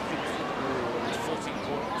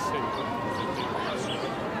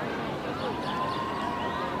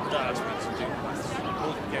 That has been to do with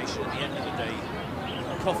multiplication at the end of the day.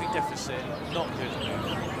 coffee deficit, not good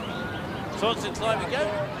move. So onto the climb we go.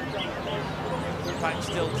 Pack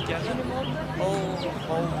still together, all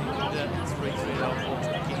holding 3.5 watts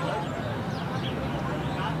per kilo.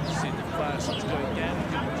 See the fastest going down, you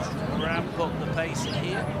can just ramp up the pace in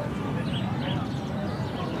here.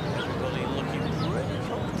 Everybody looking pretty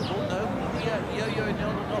comfortable, no yo-yoing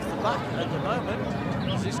on and off the back at the moment.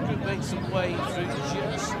 As this group makes some way through,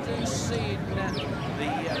 just seeing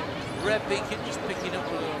the red beacon just picking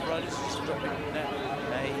up with the riders, just dropping a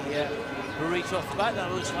burrito off the back.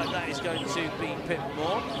 That looks like that is going to be Pip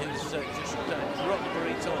Moore, who's just dropped the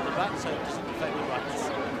burrito on the back, so it doesn't affect the riders.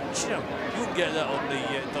 You know, you wouldn't get that on the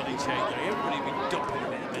Donny Chaingang. Everybody would be dumping in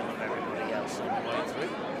the middle of everybody else on the way through.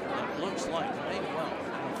 That looks like maybe,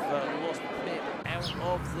 well, we've lost Pip out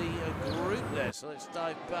of the group there, so let's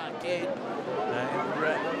dive back in.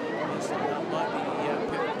 Looks like that might be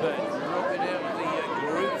Pip dropping out of the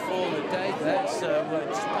group for the day there, so we're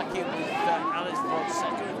just back in with Alice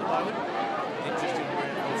Fonseca at the moment. Interesting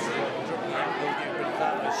dropping out, they'll get rid of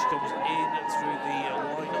that as she comes in through the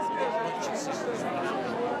line. Not much assistance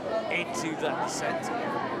into that descent.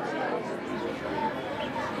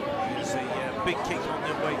 There's a big kick on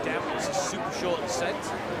their way down. It's a super short descent.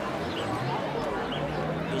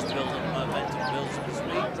 Just build up momentum, builds up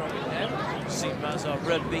speed, dropping down. See Mazar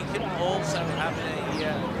Red Beacon also having a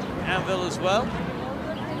anvil as well.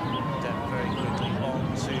 Down very quickly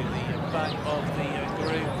onto the back of the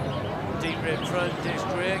group. Deep rib front disc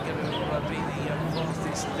rear, going to be the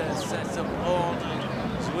fastest setup on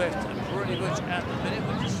Zwift pretty much at the minute.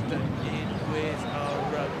 We're just in with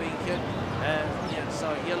our beacon.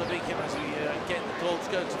 So yellow beacon as we get the call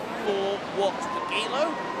to go to 4 watts per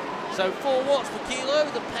kilo. So 4 watts per kilo,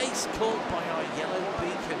 the pace called by our yellow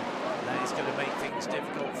beacon. That is going to make things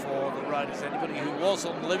difficult for the riders. Anybody who was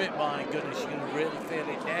on limit, my goodness, you're going to really feel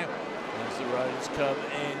it now as the riders come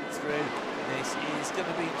in through. This is going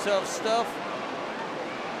to be tough stuff.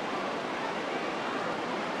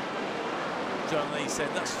 John Lee said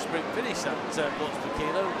that's a sprint finish at watts per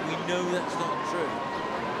kilo. We know that's not true.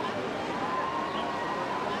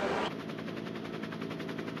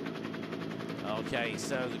 Okay,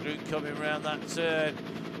 so the group coming around that turn,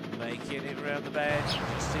 making it around the bend. You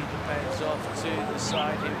can see the bends off to the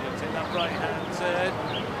side here. We're going to take that right-hand turn.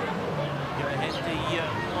 Going to hit the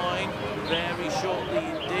line very shortly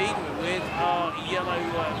indeed with our yellow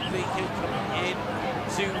beacon coming in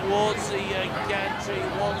towards the gantry.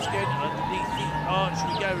 Once again, underneath the arch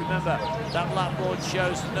we go. Remember, that lap board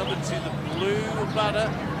shows the number to the blue banner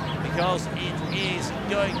because it is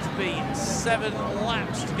going to be 7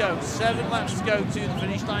 laps to go. 7 laps to go to the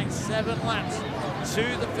finish line. 7 laps to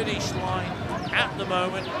the finish line at the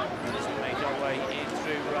moment. As we make our way in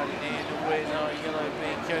through, running in with our yellow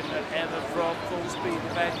beacon and Emma from Full Speed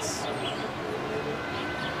Events.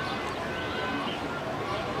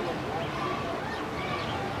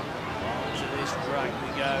 Onto this track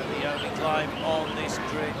we go, the only climb on this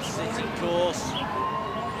grid city course.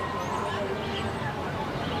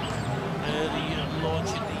 Early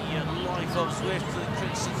launching the life of Zwift to the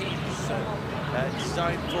Crit City. So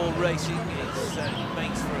designed for racing. It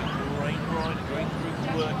makes for a great ride, a great group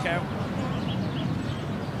workout.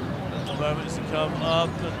 At the moment as they come up,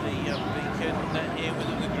 and the beacon in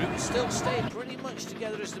within the group still staying pretty much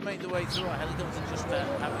together as they make their way through. Our helicopter just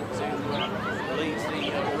having to leave the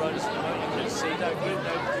riders at the moment. You can see that group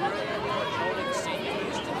now pretty much holding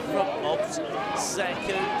seniors to the front mobs.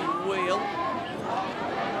 Second wheel.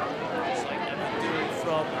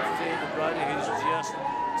 From Fear the Rider, who's just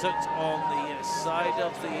tucked on the side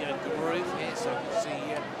of the group here. So you can see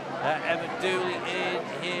Emma Dooley in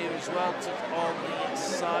here as well, tucked on the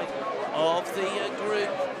side of the group.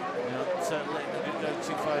 Not letting them go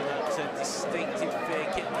too far in that distinctive Fear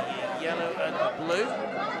kit, the yellow and the blue.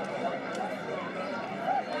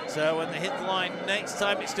 So when they hit the line next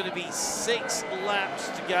time, it's going to be 6 laps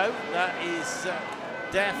to go. That is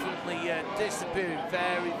definitely disappearing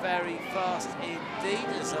very, very fast indeed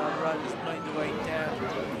as our riders make their way down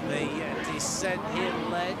the descent here,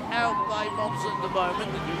 led out by Mobs at the moment.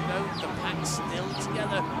 And you know the pack's still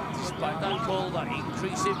together despite that call, that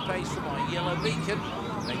increase in pace from our yellow beacon.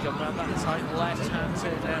 They come around that tight left-hand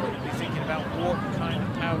turn now and be thinking about what kind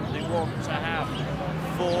of power they want to have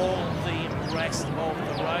for the rest of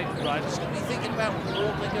the ride. Riders going to be thinking about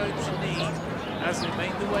what they're going to need as they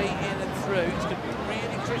make their way in and through. It's going to be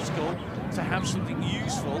really critical to have something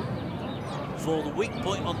useful for the weak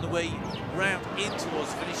point on the way round in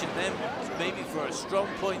towards finish, and then maybe for a strong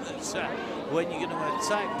point that's when you're going to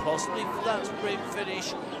attack, possibly for that sprint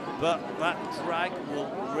finish. But that drag will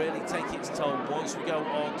really take its toll once we go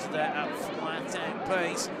on to that at flat out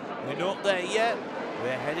pace. We're not there yet,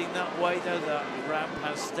 We're heading that way though. That ramp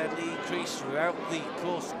has steadily increased throughout the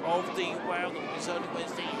course of the Wow that was only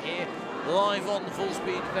Wednesday here, live on the Full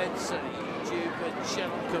Speed Events YouTube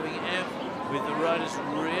channel, coming out with the riders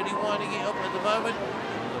really winding it up at the moment.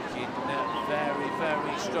 Looking very,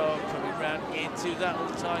 very strong, coming round into that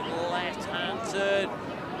tight left-hand turn.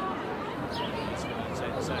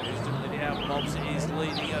 So who's doing it out? Mobs is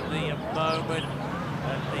leading at the moment.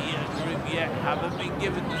 And the group yet haven't been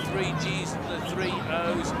given the 3 Gs and the 3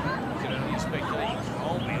 Os. You can only speculate it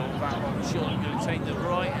can't be all that long. Surely we're going to take the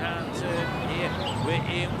right-hand turn here. We're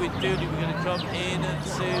in with Donny. We're going to come in and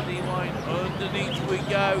to the line. Underneath we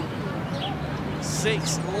go.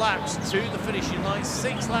 6 laps to the finishing line.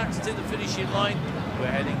 6 laps to the finishing line. We're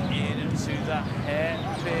heading in to that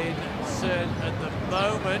hairpin turn at the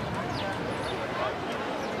moment.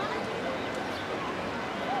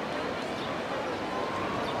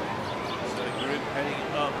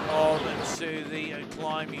 Heading up on to the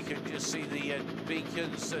climb, you can just see the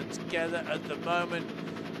beacons together at the moment,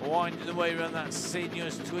 winding the way around that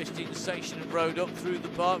sinuous twisting section of road up through the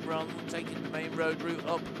park rather than taking the main road route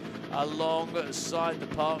up alongside the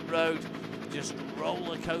park road. Just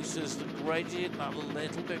roller coasters, the gradient a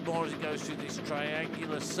little bit more as it goes through this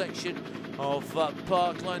triangular section of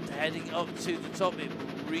parkland, heading up to the top. It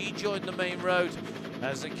will rejoin the main road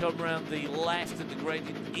as they come around the left and the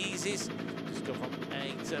gradient eases. Go from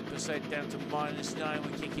 8% down to -9.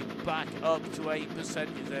 We're kicking back up to 8%.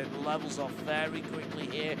 It then levels off very quickly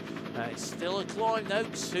here. It's still a climb though,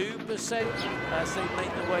 2% as they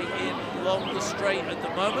make their way in along the straight at the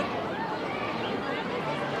moment.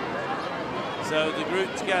 So the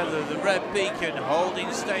group together, the red beacon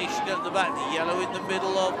holding station at the back, the yellow in the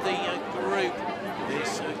middle of the group.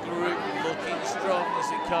 This group looking strong as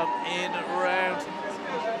they come in around.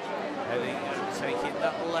 Heading taking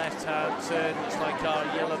that left-hand turn. Looks like our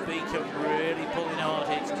yellow beacon really pulling hard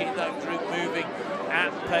here to keep that group moving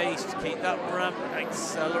at pace, to keep that ramp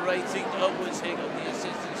accelerating upwards here. Got the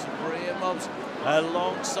assistance of rear mobs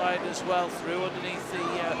alongside as well. Through underneath the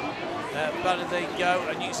banner they go,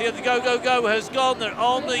 and you can see the go has gone. They're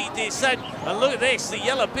on the descent, and look at this, the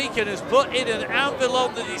yellow beacon has put in an anvil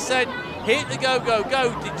on the descent. Hit the go,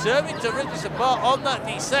 determined to rip this apart on that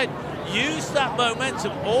descent. Use that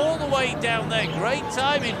momentum all the way down there. Great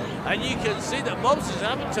timing, and you can see that Mobs is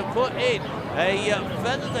having to put in a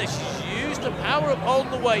feather there. She's used the power up on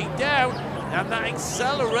the way down, and that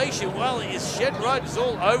acceleration, well, it is shed riders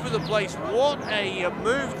all over the place. What a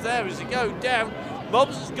move there as they go down.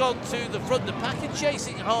 Mobs has gone to the front. The pack are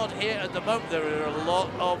chasing hard here at the moment. There are a lot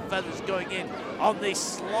of feathers going in on this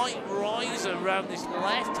slight rise around this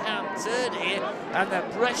left-hand turn here, and the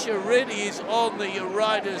pressure really is on the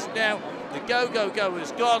riders now. The go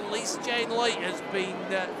has gone. Lisa Jane Light has been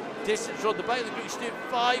distanced from the back of the group. She's doing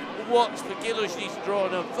 5 watts per kilo. She's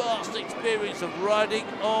drawn a vast experience of riding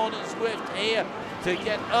on Zwift here to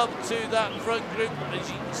get up to that front group. As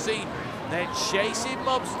you can see, they're chasing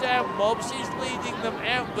Mobs down. Mobs is leading them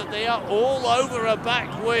out, but they are all over a back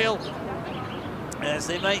wheel as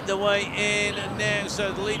they make their way in now.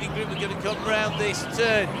 So the leading group are going to come round this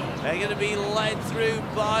turn. They're going to be led through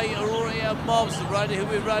by rear Mobs, the rider who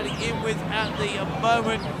we're riding in with at the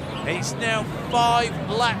moment. It's now 5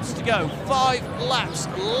 laps to go. 5 laps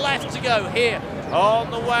left to go here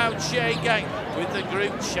on the Wow Chaingang, with the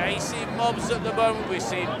group chasing Mobs at the moment. We're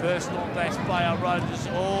seeing personal best by our riders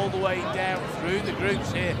all the way down through the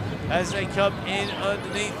groups here as they come in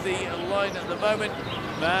underneath the line at the moment.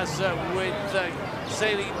 Massa with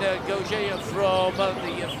Céline Gauger from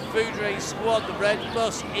the food race squad. The red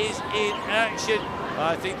bus is in action.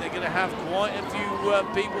 I think they're going to have quite a few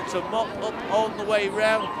people to mop up on the way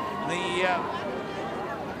round. The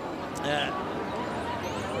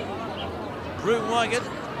broom wagon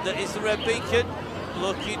that is the red beacon,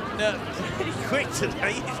 looking pretty quick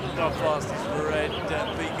today. He's gone past his red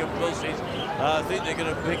beacon buses. I think they're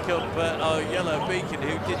going to pick up our yellow beacon,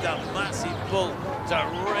 who did that massive pull to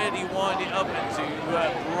really wind it up and to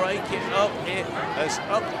break it up here. As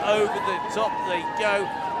up over the top they go.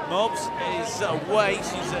 Mobs is away.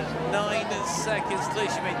 She's at 9 seconds.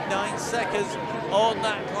 She made 9 seconds on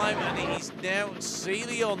that climb, and it is now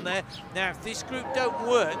Sealy on there. Now, if this group don't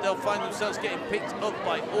work, they'll find themselves getting picked up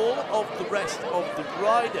by all of the rest of the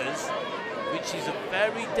riders, which is a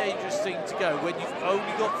very dangerous thing to go when you've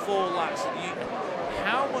only got 4 laps. And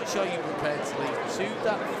how much are you prepared to leave to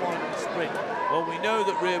that final sprint? Well, we know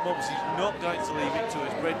that rear Mobs is not going to leave it to a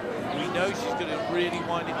sprint. We know she's going to really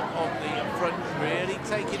wind it up on the front, really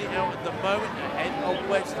taking it out at the moment. Ahead of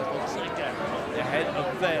Webster, ahead of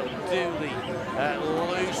Vale, Dooley,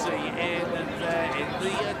 Lucy in there in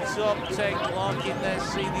the top 10. Clark in there,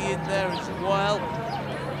 Seeley in there as well.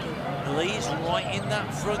 Lee's right in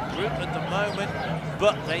that front group at the moment,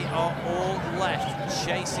 but they are all left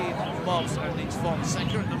chasing Mobs, and it's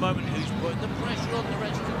Fonseca at the moment who's putting the pressure on the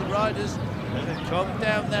rest of the riders. And they come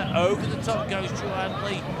down there, over the top goes Joanne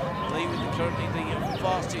Lee. Lee with currently the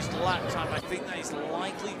fastest lap time. I think that is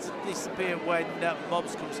likely to disappear when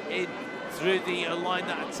Mobs comes in through the line.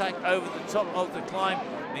 That attack over the top of the climb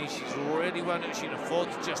means she's really well, she can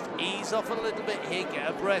afford to just ease off a little bit here, get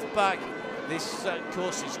her breath back. This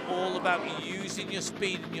course is all about using your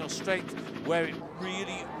speed and your strength where it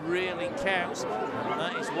really, really counts. And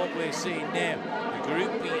that is what we're seeing now. The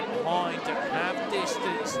group behind have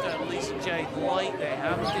distanced Lisa Jane Light. They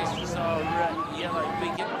have distanced our yellow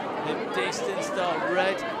beacon. They've distanced our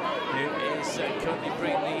red, who is currently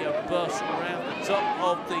bringing the bus around the top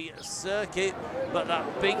of the circuit. But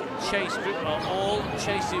that big chase group are all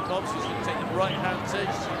chasing Mobs, who's going to take the right-hand turn.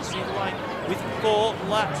 As you can see the line with 4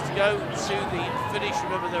 laps to go to the finish.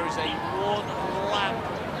 Remember, there is a 1 lap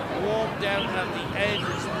warm down at the end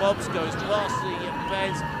as Mobs goes past the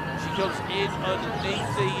bends. She comes in underneath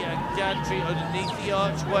the gantry, underneath the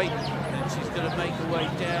archway, and she's going to make her way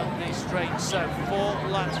down this straight. So 4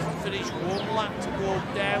 laps to finish, 1 lap to warm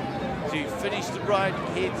down to finish the ride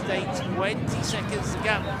here today. 20 seconds to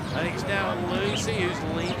gap, and it's now Lucy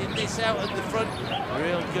who's leading this out at the front.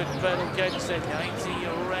 Real good pedal cadence at 90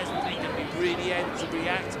 revs, but they can be really able to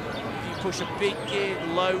react. If you push a big gear,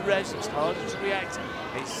 low revs, it's harder to react.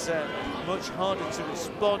 It's much harder to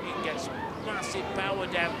respond. You can get some massive power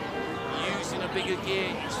down using a bigger gear.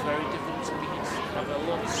 It's very difficult to have a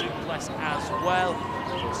lot of suplex as well.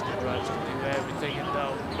 The riders can do everything, and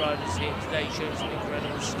the riders here today show some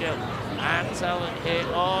incredible skill and talent here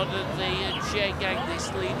on the Chaingang.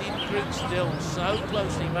 This leading group still so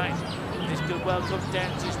closely matched. This could well come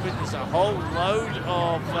down to sprint. There's a whole load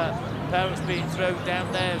of parents being thrown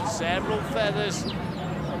down there, several feathers.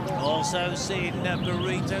 Also seeing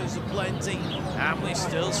burritos aplenty, and we're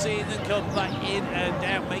still seeing them come back in and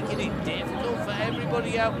out, making it difficult for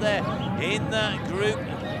everybody out there in that group.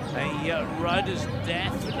 Riders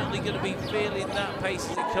definitely going to be feeling that pace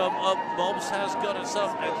as they come up. Mobs has got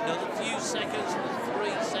herself another few seconds,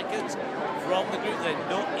 3 seconds from the group. They're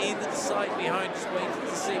not in the sight behind, just waiting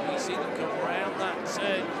to see. We see them come around that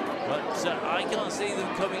turn, but I can't see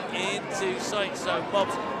them coming into sight. So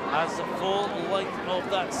Mobs has the full length of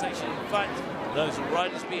that section. In fact, those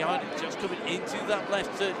riders behind it just coming into that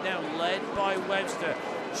left turn now, led by Webster.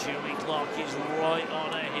 Julie Clark is right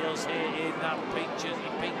on her heels here in that pink jersey,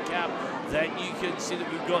 pink cap. Then you can see that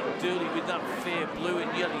we've got Dooley with that fair blue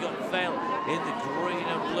and yellow. You've got Vale in the green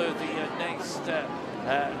and blue. The next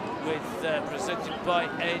presented by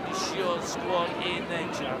Ensure Squad in there.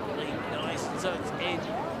 Charlie, nice tucked in.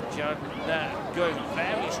 Jordan going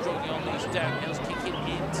very strongly on these downhills, kicking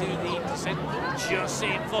into the descent. Just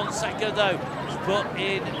seeing Fonseca though, put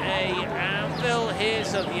in a anvil here,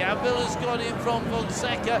 so the anvil has gone in from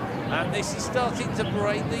Fonseca, and this is starting to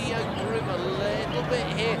break the group a little bit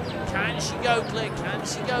here. Can she go clear? Can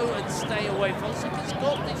she go and stay away? Fonseca's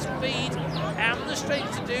got the speed and the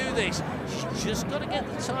strength to do this. She's just got to get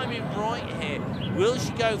the timing right here. Will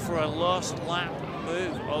she go for a last lap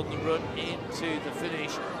move on the run into the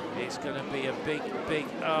finish? It's going to be a big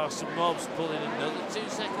arse. Mobs pulling another 2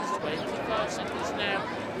 seconds, 25 seconds now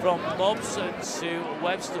from Mobson to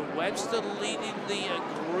Webster. Webster leading the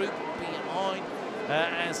group behind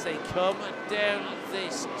as they come down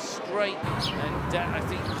this straight. And I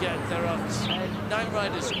think there are 9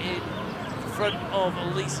 riders in front of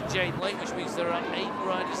Lisa Jane Lake, which means there are 8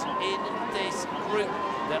 riders in this group.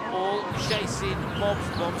 They're all chasing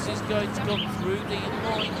Mobs. Mobs is going to come through the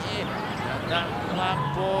line here. And that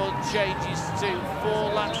lap board changes to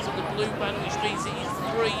 4 laps to the blue band, which means it is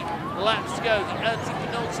 3 laps to go. The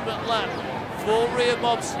anti-penultimate lap for rear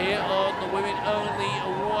Mobs here on the Women Only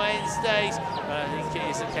Wednesdays. I think it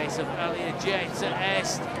is a case of Alia Jetta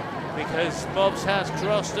Est, because Mobs has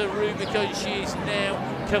crossed the Rubicon. She is now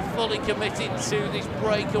fully committed to this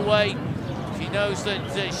breakaway. She knows that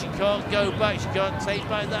she can't go back, she can't take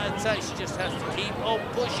back that attack, she just has to keep on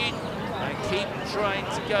pushing and keep trying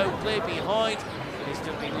to go clear behind. It's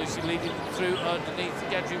going to be Lucy leading through underneath the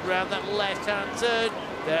gantry round that left-hand turn.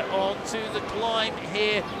 They're on to the climb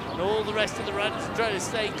here, and all the rest of the riders are trying to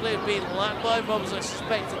stay clear, being lapped by Mobs, I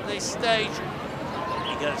suspect, at this stage.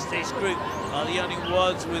 Because this group are the only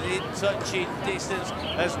ones within touching distance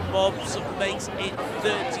as Mobs makes it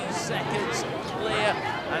 30 seconds clear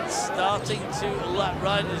and starting to lap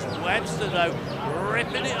riders. Webster though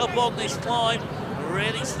ripping it up on this climb,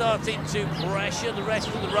 really starting to pressure the rest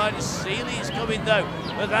of the riders. Seeley is coming though.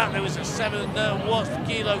 With that, there was a 7 watts per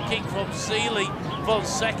kilo kick from Seeley.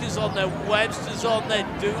 Fonseca's on there, Webster's on there.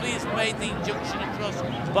 Dooley has made the junction across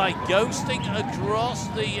by ghosting across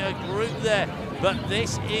the group there. But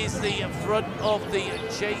this is the front of the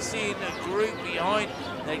chasing group behind.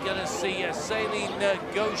 They're going to see Céline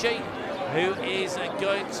Gauger, who is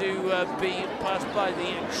going to be passed by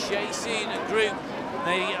the chasing group.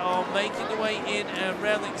 They are making their way in and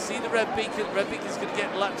around. You can see the red beacon. Red beacon's going to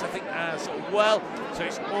get lapped, I think, as well. So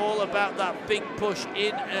it's all about that big push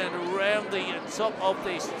in and around the top of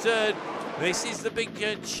this turn. This is the big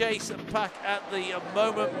chase pack at the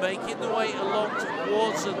moment, making the way along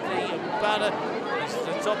towards the banner. It's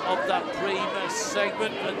the top of that prime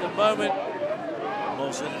segment at the moment.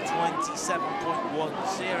 Also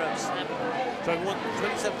 27.107, sorry,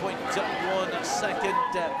 27.1 second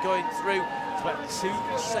going through. It's about 2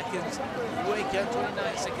 seconds quicker,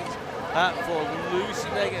 29 seconds for Lucy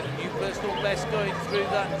Megan. New personal best going through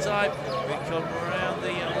that time. We come around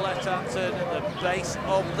the left-hand turn at the base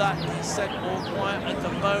of that descent, all quiet at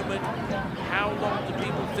the moment. How long do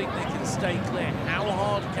people think they can stay clear? How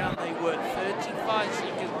hard can they work? 35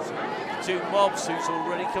 seconds to Mobs, who's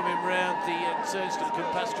already coming round the turns to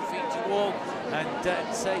come past Graffiti Wall and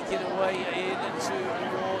take it away in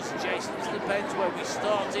towards Jason. It depends where we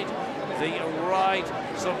started the ride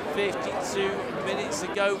some 52 minutes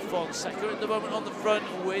ago. Fonseca at the moment on the front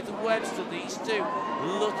with Webster. These two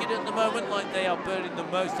looking at the moment like they are burning the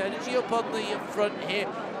most energy up on the front here,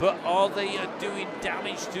 but are they doing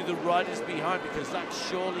damage to the riders behind? Because that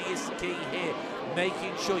surely is the key here.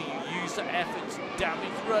 Making sure you use the effort to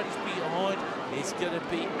damage the riders behind is going to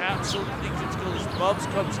be absolutely critical as Mobs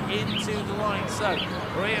comes into the line. So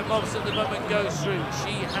Maria Mobs at the moment goes through.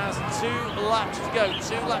 She has 2 laps to go.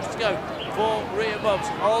 2 laps to go for Rhea Mobs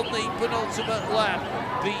on the penultimate lap.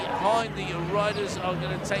 Behind the riders are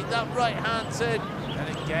going to take that right-hand turn. And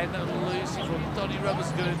again, Lucy from Donny Roberts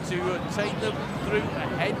is going to take them through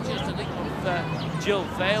ahead just I think of Jill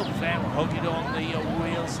Vale. Vale hugging on the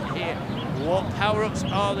wheels here. What power-ups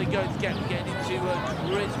are they going to get? Getting into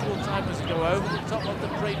critical time as they go over the top of the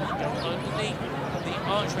frame, go underneath the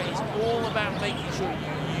archway. It's all about making sure you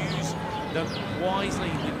use them wisely.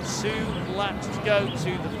 With 2 laps to go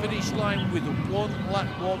to the finish line, with 1 lap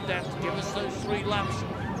warmed down to give us those 3 laps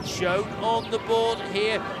shown on the board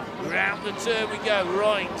here. Round the turn we go.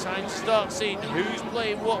 Right, time to start seeing who's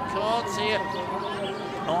playing what cards here.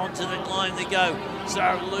 Onto the line they go.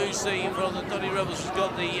 So Lucy from the Donny Rebels has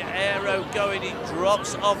got the arrow going. It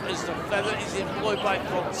drops off as the feather is employed by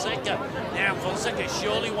Fonseca. Now Fonseca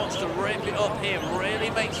surely wants to rip it up here,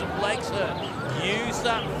 really make some legs hurt. Use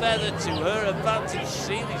that feather to her advantage.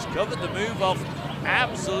 Seeley's covered the move off.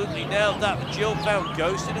 Absolutely nailed that. Jill found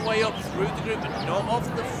ghosting her way up through the group and not off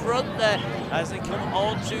the front there as they come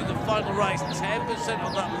on to the final rise. 10%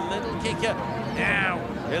 on that little kicker. Now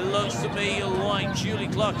it looks to me like Julie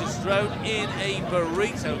Clark has thrown in a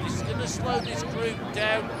burrito. This is going to slow this group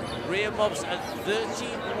down. Rhea Mobs at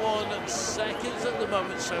 31 seconds at the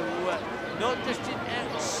moment, so not just in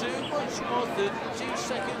out too much more. 32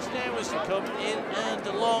 seconds now as they come in and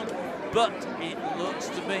along. But it looks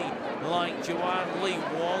to me like Joanne Lee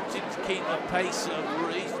wanted to keep the pace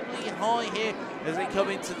reasonably high here as they come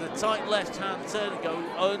into the tight left-hand turn and go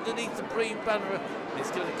underneath the green banner.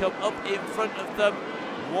 It's going to come up in front of them.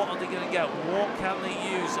 What are they going to get? What can they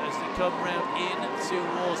use as they come round in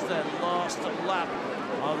towards their last lap?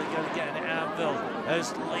 Are they going to get an anvil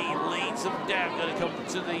as Lee leads them down? Going to come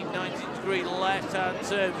to the 90-degree left-hand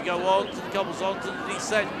turn. We go on to the cobbles, on to the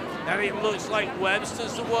descent. Now it looks like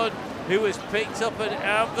Webster's the one who has picked up an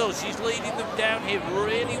anvil. She's leading them down here,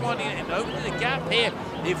 really wanting it and opening the gap here.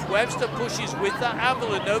 If Webster pushes with that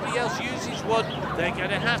anvil and nobody else uses one, they're going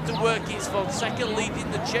to have to work. It's Fonseca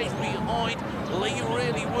leading the chase behind. Lee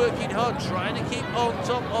really working hard, trying to keep on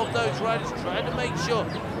top of those riders, trying to make sure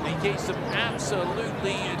he keeps them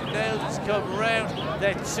absolutely nailed as come around.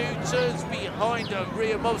 They're 2 turns behind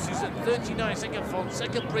Rhea Mobs, who's at 39 seconds.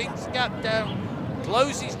 Fonseca brings the gap down,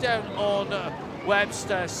 closes down on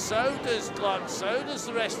Webster. So does Clark, so does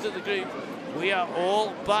the rest of the group. We are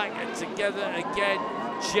all back together again,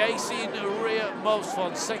 chasing Rhea Mobs.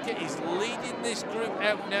 Fonseca is leading this group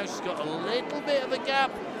out now. She's got a little bit of a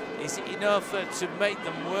gap. Is it enough to make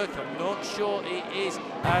them work? I'm not sure it is.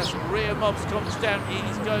 As Rhea Mobs comes down, it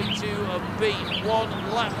is going to be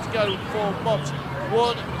 1 lap to go for Mobs.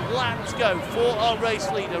 1 lap to go for our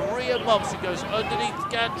race leader, Rhea Mobs, who goes underneath the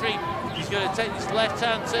gantry. She's going to take this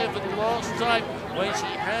left-hand turn for the last time when she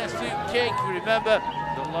has to kick. Remember,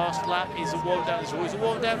 The last lap is a warm down. There's always a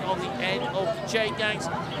warm down on the end of the Chaingangs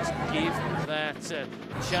to give that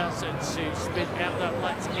chance to spin out that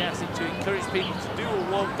lactic acid to encourage people to do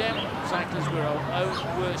a warm down. Cyclists, we're our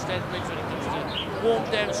own worst enemies when it comes to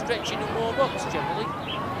warm down, stretching and warm ups generally.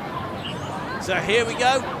 So here we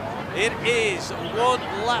go. It is 1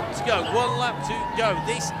 lap to go. 1 lap to go.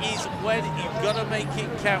 This is when you've got to make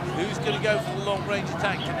it count. Who's going to go for the long range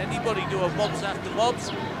attack? Can anybody do a mobs after mobs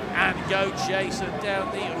and go chase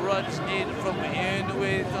down the runs in from in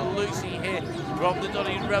with Lucy here from the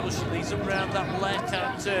Donny Rebel? She leads around that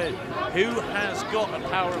left-hand turn. Who has got a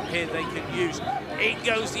power up here they can use? In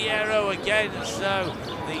goes the arrow again. So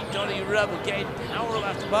the Donny Rebel getting power up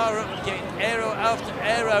after power up and getting arrow after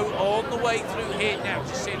arrow on the way through here now.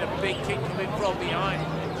 Just seeing a big kick coming from behind.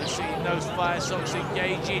 Just seeing those fire socks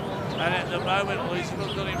engaging. And at the moment, Lucy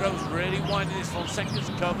from Donny Rebel's really winding this one. Seconds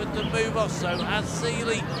covered the move off. So has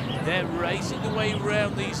Seeley. They're racing the way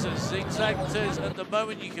around these zigzag turns. At the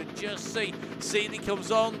moment, you can just see Seeley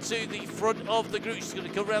comes on to the front of the group. She's going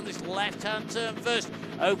to come around this left-hand turn first,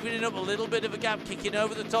 opening up a little bit of a gap, kicking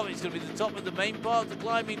over the top. It's going to be the top of the main part of the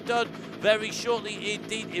climbing done very shortly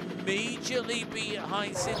indeed. Immediately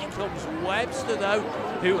behind Seeley comes Webster, though,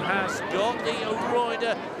 who has got the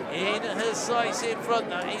rider in her sights in front.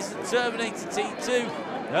 That is the Terminator T2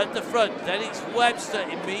 at the front. Then it's Webster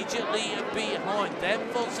immediately behind. Then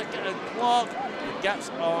Fonseca and Clark. The gaps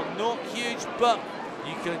are not huge, but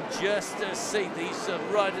you can just see these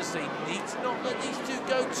riders. They need to not let these two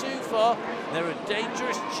go too far. They're a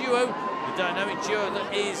dangerous duo. The dynamic duo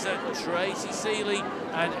that is Tracy Seeley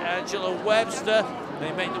and Angela Webster.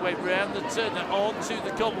 They make their way around the turn. They're onto the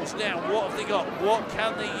cobbles now. What have they got? What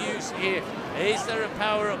can they use here? Is there a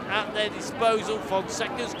power up at their disposal?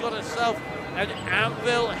 Fonseca's got herself an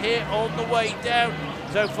anvil here on the way down.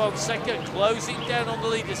 So Fonseca closing down on the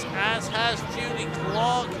leaders, as has Julie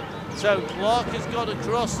Clark. So Clark has got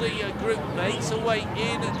across the group, makes her way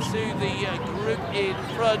into the group in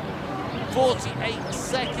front. 48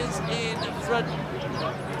 seconds in front.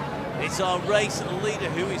 It's our race leader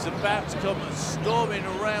who is about to come storming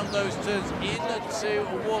around those turns into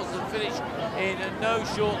towards the finish in no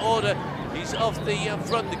short order. He's off the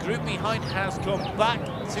front. The group behind has come back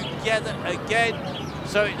together again.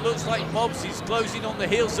 So it looks like Mobs is closing on the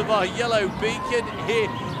heels of our yellow beacon here.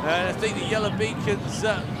 I think the yellow beacon's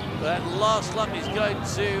that last lap is going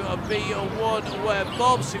to be one where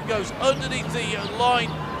Mobs, who goes underneath the line,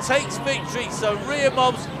 takes victory. So Rhea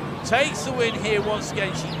Mobs takes the win here once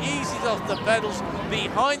again. She eases off the pedals.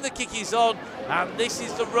 Behind the kick is on, and this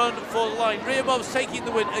is the run for the line. Rhea Mobs taking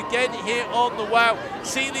the win again here on the wow.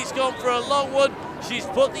 Seeley's gone for a long one. She's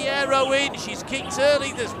put the arrow in. She's kicked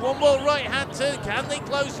early. There's one more right-hand turn. Can they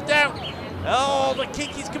close it down? Oh, the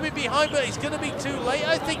kick is coming behind, but it's going to be too late,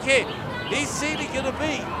 I think, here. Is Seeley going to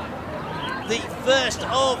be the first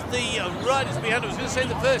of the riders behind? I was going to say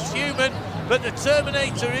the first human, but the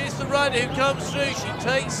Terminator is the rider who comes through. She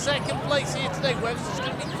takes second place here today. Webster's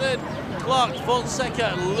going to be third. Clark,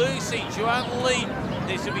 Fonseca, Lucy, Joanne Lee.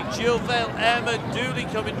 This will be Jill Vale, Emma Dooley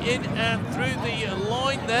coming in and through the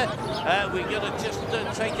line there. We're going to just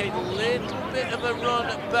take a little bit of a run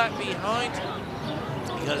back behind,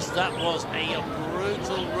 because that was a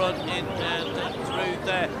brutal run in and through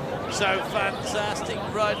there. So fantastic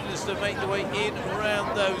riders to make the way in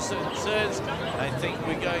around those turns. I think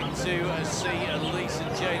we're going to see Lisa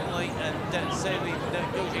Jane Lee and Sally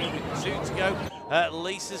negotiating with 2 to go.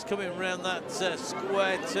 Lisa's coming around that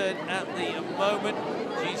square turn at the moment.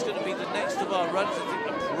 She's going to be the next of our runners, I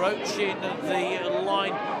think, approaching the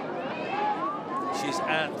line. She's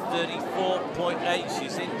at 34.8.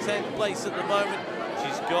 She's in 10th place at the moment.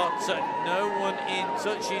 She's got no one in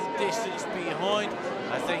touching distance behind.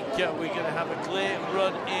 I think we're going to have a clear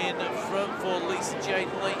run in front for Lisa Jane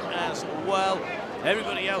Lee as well.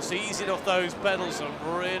 Everybody else easing off those pedals and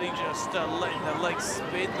really just letting their legs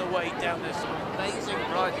spin the way down. There's some amazing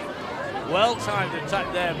riding. Well-timed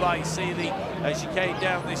attack there by Seeley as she came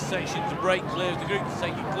down this section to break clear of the group to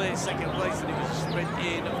take a clear second place, and it was a sprint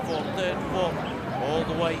in for third, fourth, all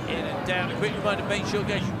the way in and down. A quick reminder, make sure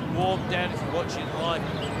guys you warm down if you're watching live.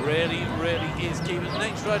 Really is key. But the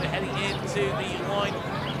next rider heading into the line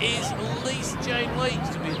is Lisa Jane Lee.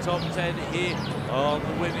 To be a top 10 here on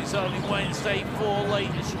the Women's Only Wednesday for late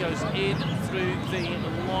as she goes in through the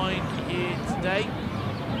line here today.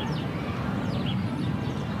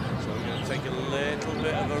 Take a little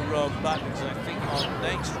bit of a run back, because I think our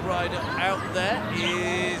next rider out there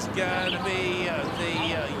is going to be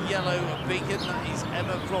the yellow beacon. That is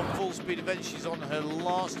Emma from Full Speed Events. She's on her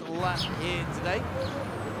last lap here today.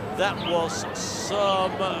 That was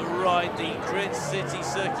some ride. The Grid City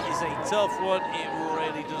circuit is a tough one. It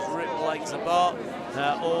legs apart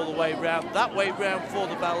all the way round. That way round for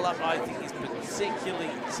the battle lap, I think, is particularly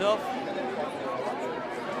tough.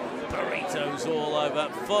 Burritos all over.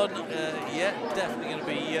 Fun, yeah, definitely going to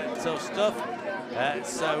be tough stuff.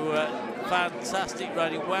 Fantastic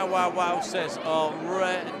riding. Wow, wow, wow, says our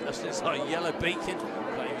yellow beacon.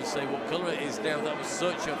 Can't even say what colour it is now. That was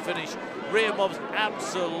such a finish. Rear mobs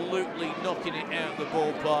absolutely knocking it out of the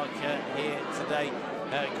ballpark here today.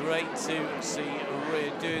 Great to see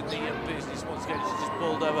Rhea doing the business once again. She's just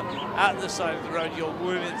pulled over at the side of the road. Your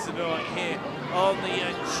women tonight here on the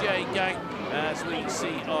Chaingang, as we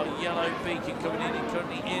see our yellow beacon coming in and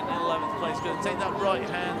currently in 11th place. Going to take that right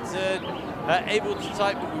hand turn, able to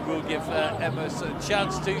type, but we will give Emma a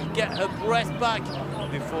chance to get her breath back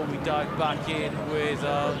before we dive back in with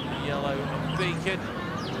our yellow beacon.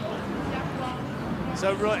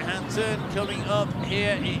 So right hand turn coming up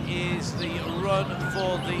here. It is the run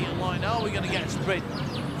for the line. Are we going to get a sprint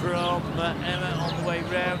from Emma on the way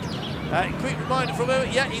round? Quick reminder from Emma,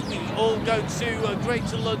 yeah, we all go to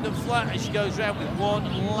Greater London Flat as she goes round with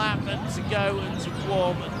 1 lap to go and to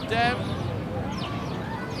warm down.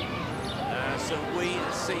 So we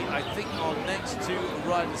see, I think, our next 2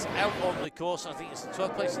 riders out on the course. I think it's the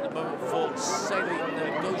 12th place at the moment for Sailing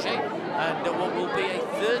Gauger, and what will be a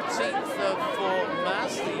 13th for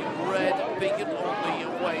Maz, the red beacon on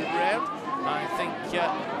the way round. I think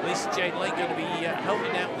Lisa Jane Lane going to be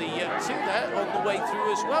helping out the 2 there on the way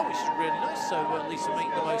through as well, which is really nice. So Lisa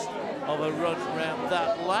making the most of a run around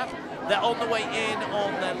that lap. They're on the way in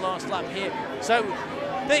on their last lap here. So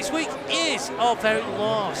next week is our very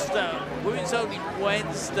last Women's Only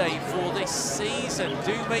Wednesday for this season.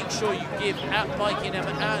 Do make sure you give at Biking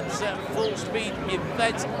Emma at Full Speed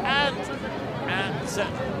Events and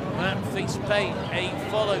at Feast Pain a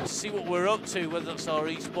follow to see what we're up to, whether it's our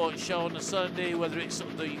esports show on a Sunday, whether it's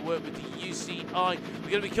the work with the UCI. We're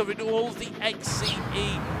going to be covering all of the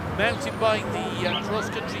XCE mountain bike, the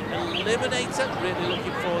cross-country eliminator. Really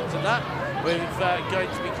looking forward to that. We're going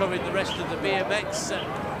to be covering the rest of the BMX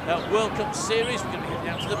World Cup Series. We're going to be heading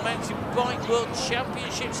out to the Mountain Bike World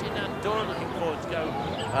Championships in Andorra. Looking forward to go to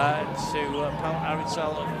Pal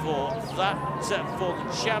Arinsal for that, for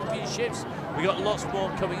the championships. We've got lots more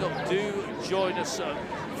coming up. Do join us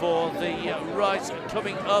for the rides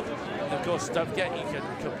coming up. And of course, don't forget, you can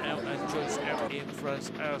come out and join us out in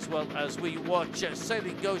France as well as we watch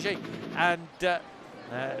Sailing Gauger and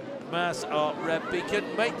Maz, our red beacon,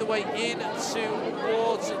 make the way in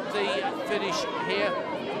towards the finish here.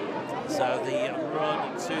 So the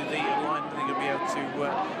run to the line, they're going to be able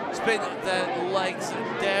to spin their legs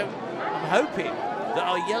down. I'm hoping that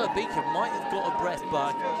our yellow beacon might have got a breath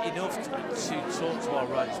back enough to talk to our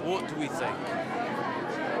riders. What do we think?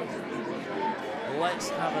 Let's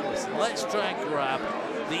have a listen. Let's try and grab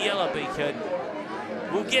the yellow beacon.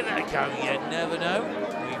 We'll give it a go. You never know.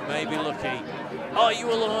 We may be lucky. Are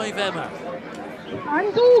you alive, Emma? I'm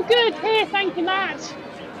all good here, thank you, Matt.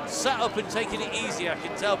 Sat up and taking it easy, I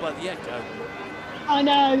can tell by the echo. I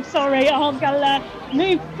know, sorry, I'll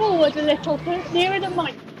move forward a little bit nearer the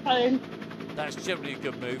microphone. That's generally a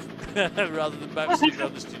good move, rather than bouncing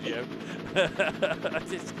around the studio.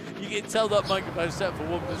 You can tell that microphone's set for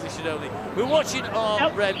one position only. We're watching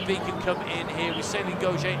our red beacon come in here with Sailing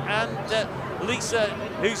Gauger and Lisa,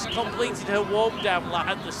 who's completed her warm-down lap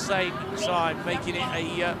at the same time, making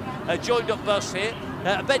it a joined-up bus here,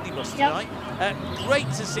 a bendy bus tonight. Great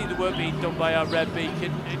to see the work being done by our red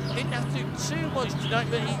beacon. It didn't have to do too much tonight,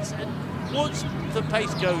 but it's, once the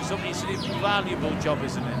pace goes up, it's an invaluable job,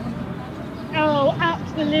 isn't it? Oh,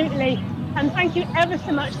 absolutely. And thank you ever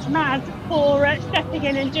so much to Maz for stepping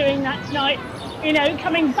in and doing that tonight. You know,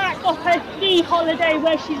 coming back off her ski holiday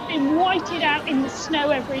where she's been whited out in the snow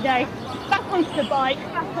every day, back onto the bike,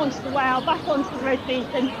 back onto the wow, back onto the red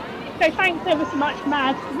beacon. So thanks ever so much,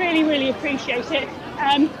 Maz. Really, really appreciate it.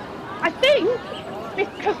 I think Miss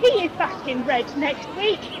Cookie is back in red next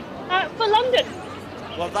week for London.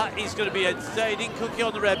 Well, that is going to be entertaining. Cookie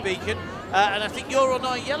on the red beacon, and I think you're on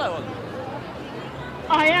our yellow one.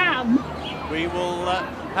 I am. We will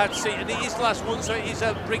have to see, and it is the last one, so it is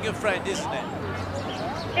a bring a friend, isn't it?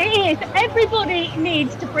 It is. Everybody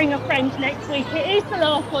needs to bring a friend next week. It is the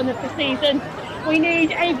last one of the season. We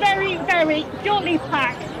need a very, very jolly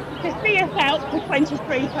pack to see us out for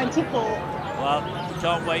 23-24. Well, we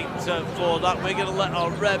can't wait for that. We're going to let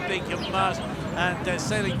our red beacon Maz and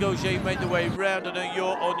Sailing Gauger make the way round. I know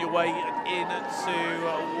you're on your way in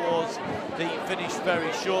towards the finish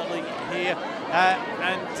very shortly here.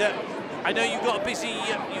 I know you've got a busy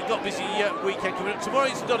weekend coming up. Tomorrow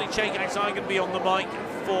is Donny Chaingang, so I'm going to be on the mic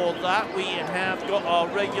for that. We have got our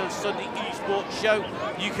regular Sunday esports show.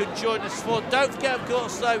 You can join us for. Don't forget, of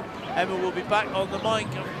course, though, Emma will be back on the mic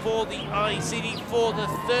for the ICD for the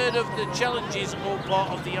third of the challenges, all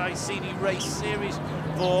part of the ICD race series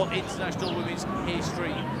for International Women's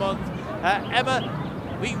History Month.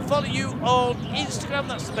 Emma, we can follow you on Instagram.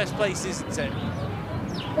 That's the best place, isn't it?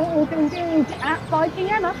 Indeed, at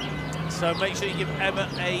Viking Emma. So make sure you give Emma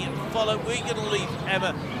a follow. We're going to leave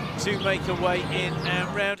Emma to make her way in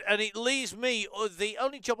and round. And it leaves me, the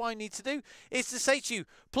only job I need to do is to say to you,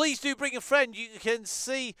 please do bring a friend. You can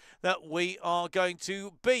see that we are going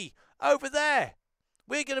to be over there.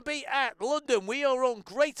 We're going to be at London. We are on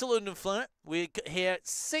Greater London Flat. We're here at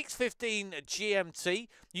 6:15 GMT.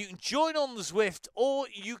 You can join on the Zwift or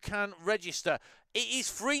you can register. It is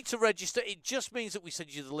free to register. It just means that we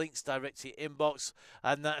send you the links direct to your inbox,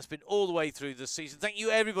 and that's been all the way through the season. Thank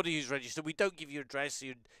you, everybody who's registered. We don't give your address,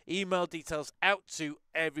 your email details out to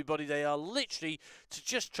everybody. They are literally to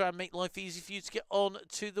just try and make life easy for you to get on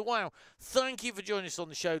to the WOW. Thank you for joining us on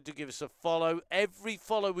the show. Do give us a follow. Every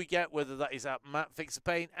follow we get, whether that is at Matt Fixer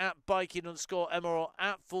Pain, at Biking_Emma, or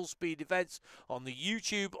at Full Speed Events on the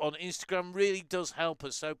YouTube, on Instagram, really does help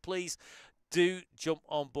us. So please do jump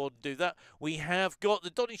on board and do that. We have got the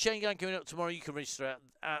Donny Chaingang coming up tomorrow. You can register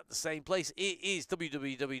at the same place. It is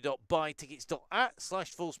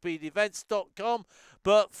www.buytickets.at/fullspeedevents.com.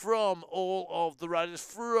 But from all of the riders,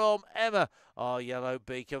 from Emma, our yellow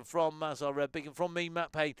beacon, from Maz, our red beacon, from me,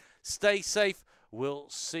 Matt Payne, stay safe. We'll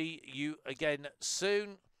see you again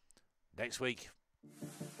soon next week.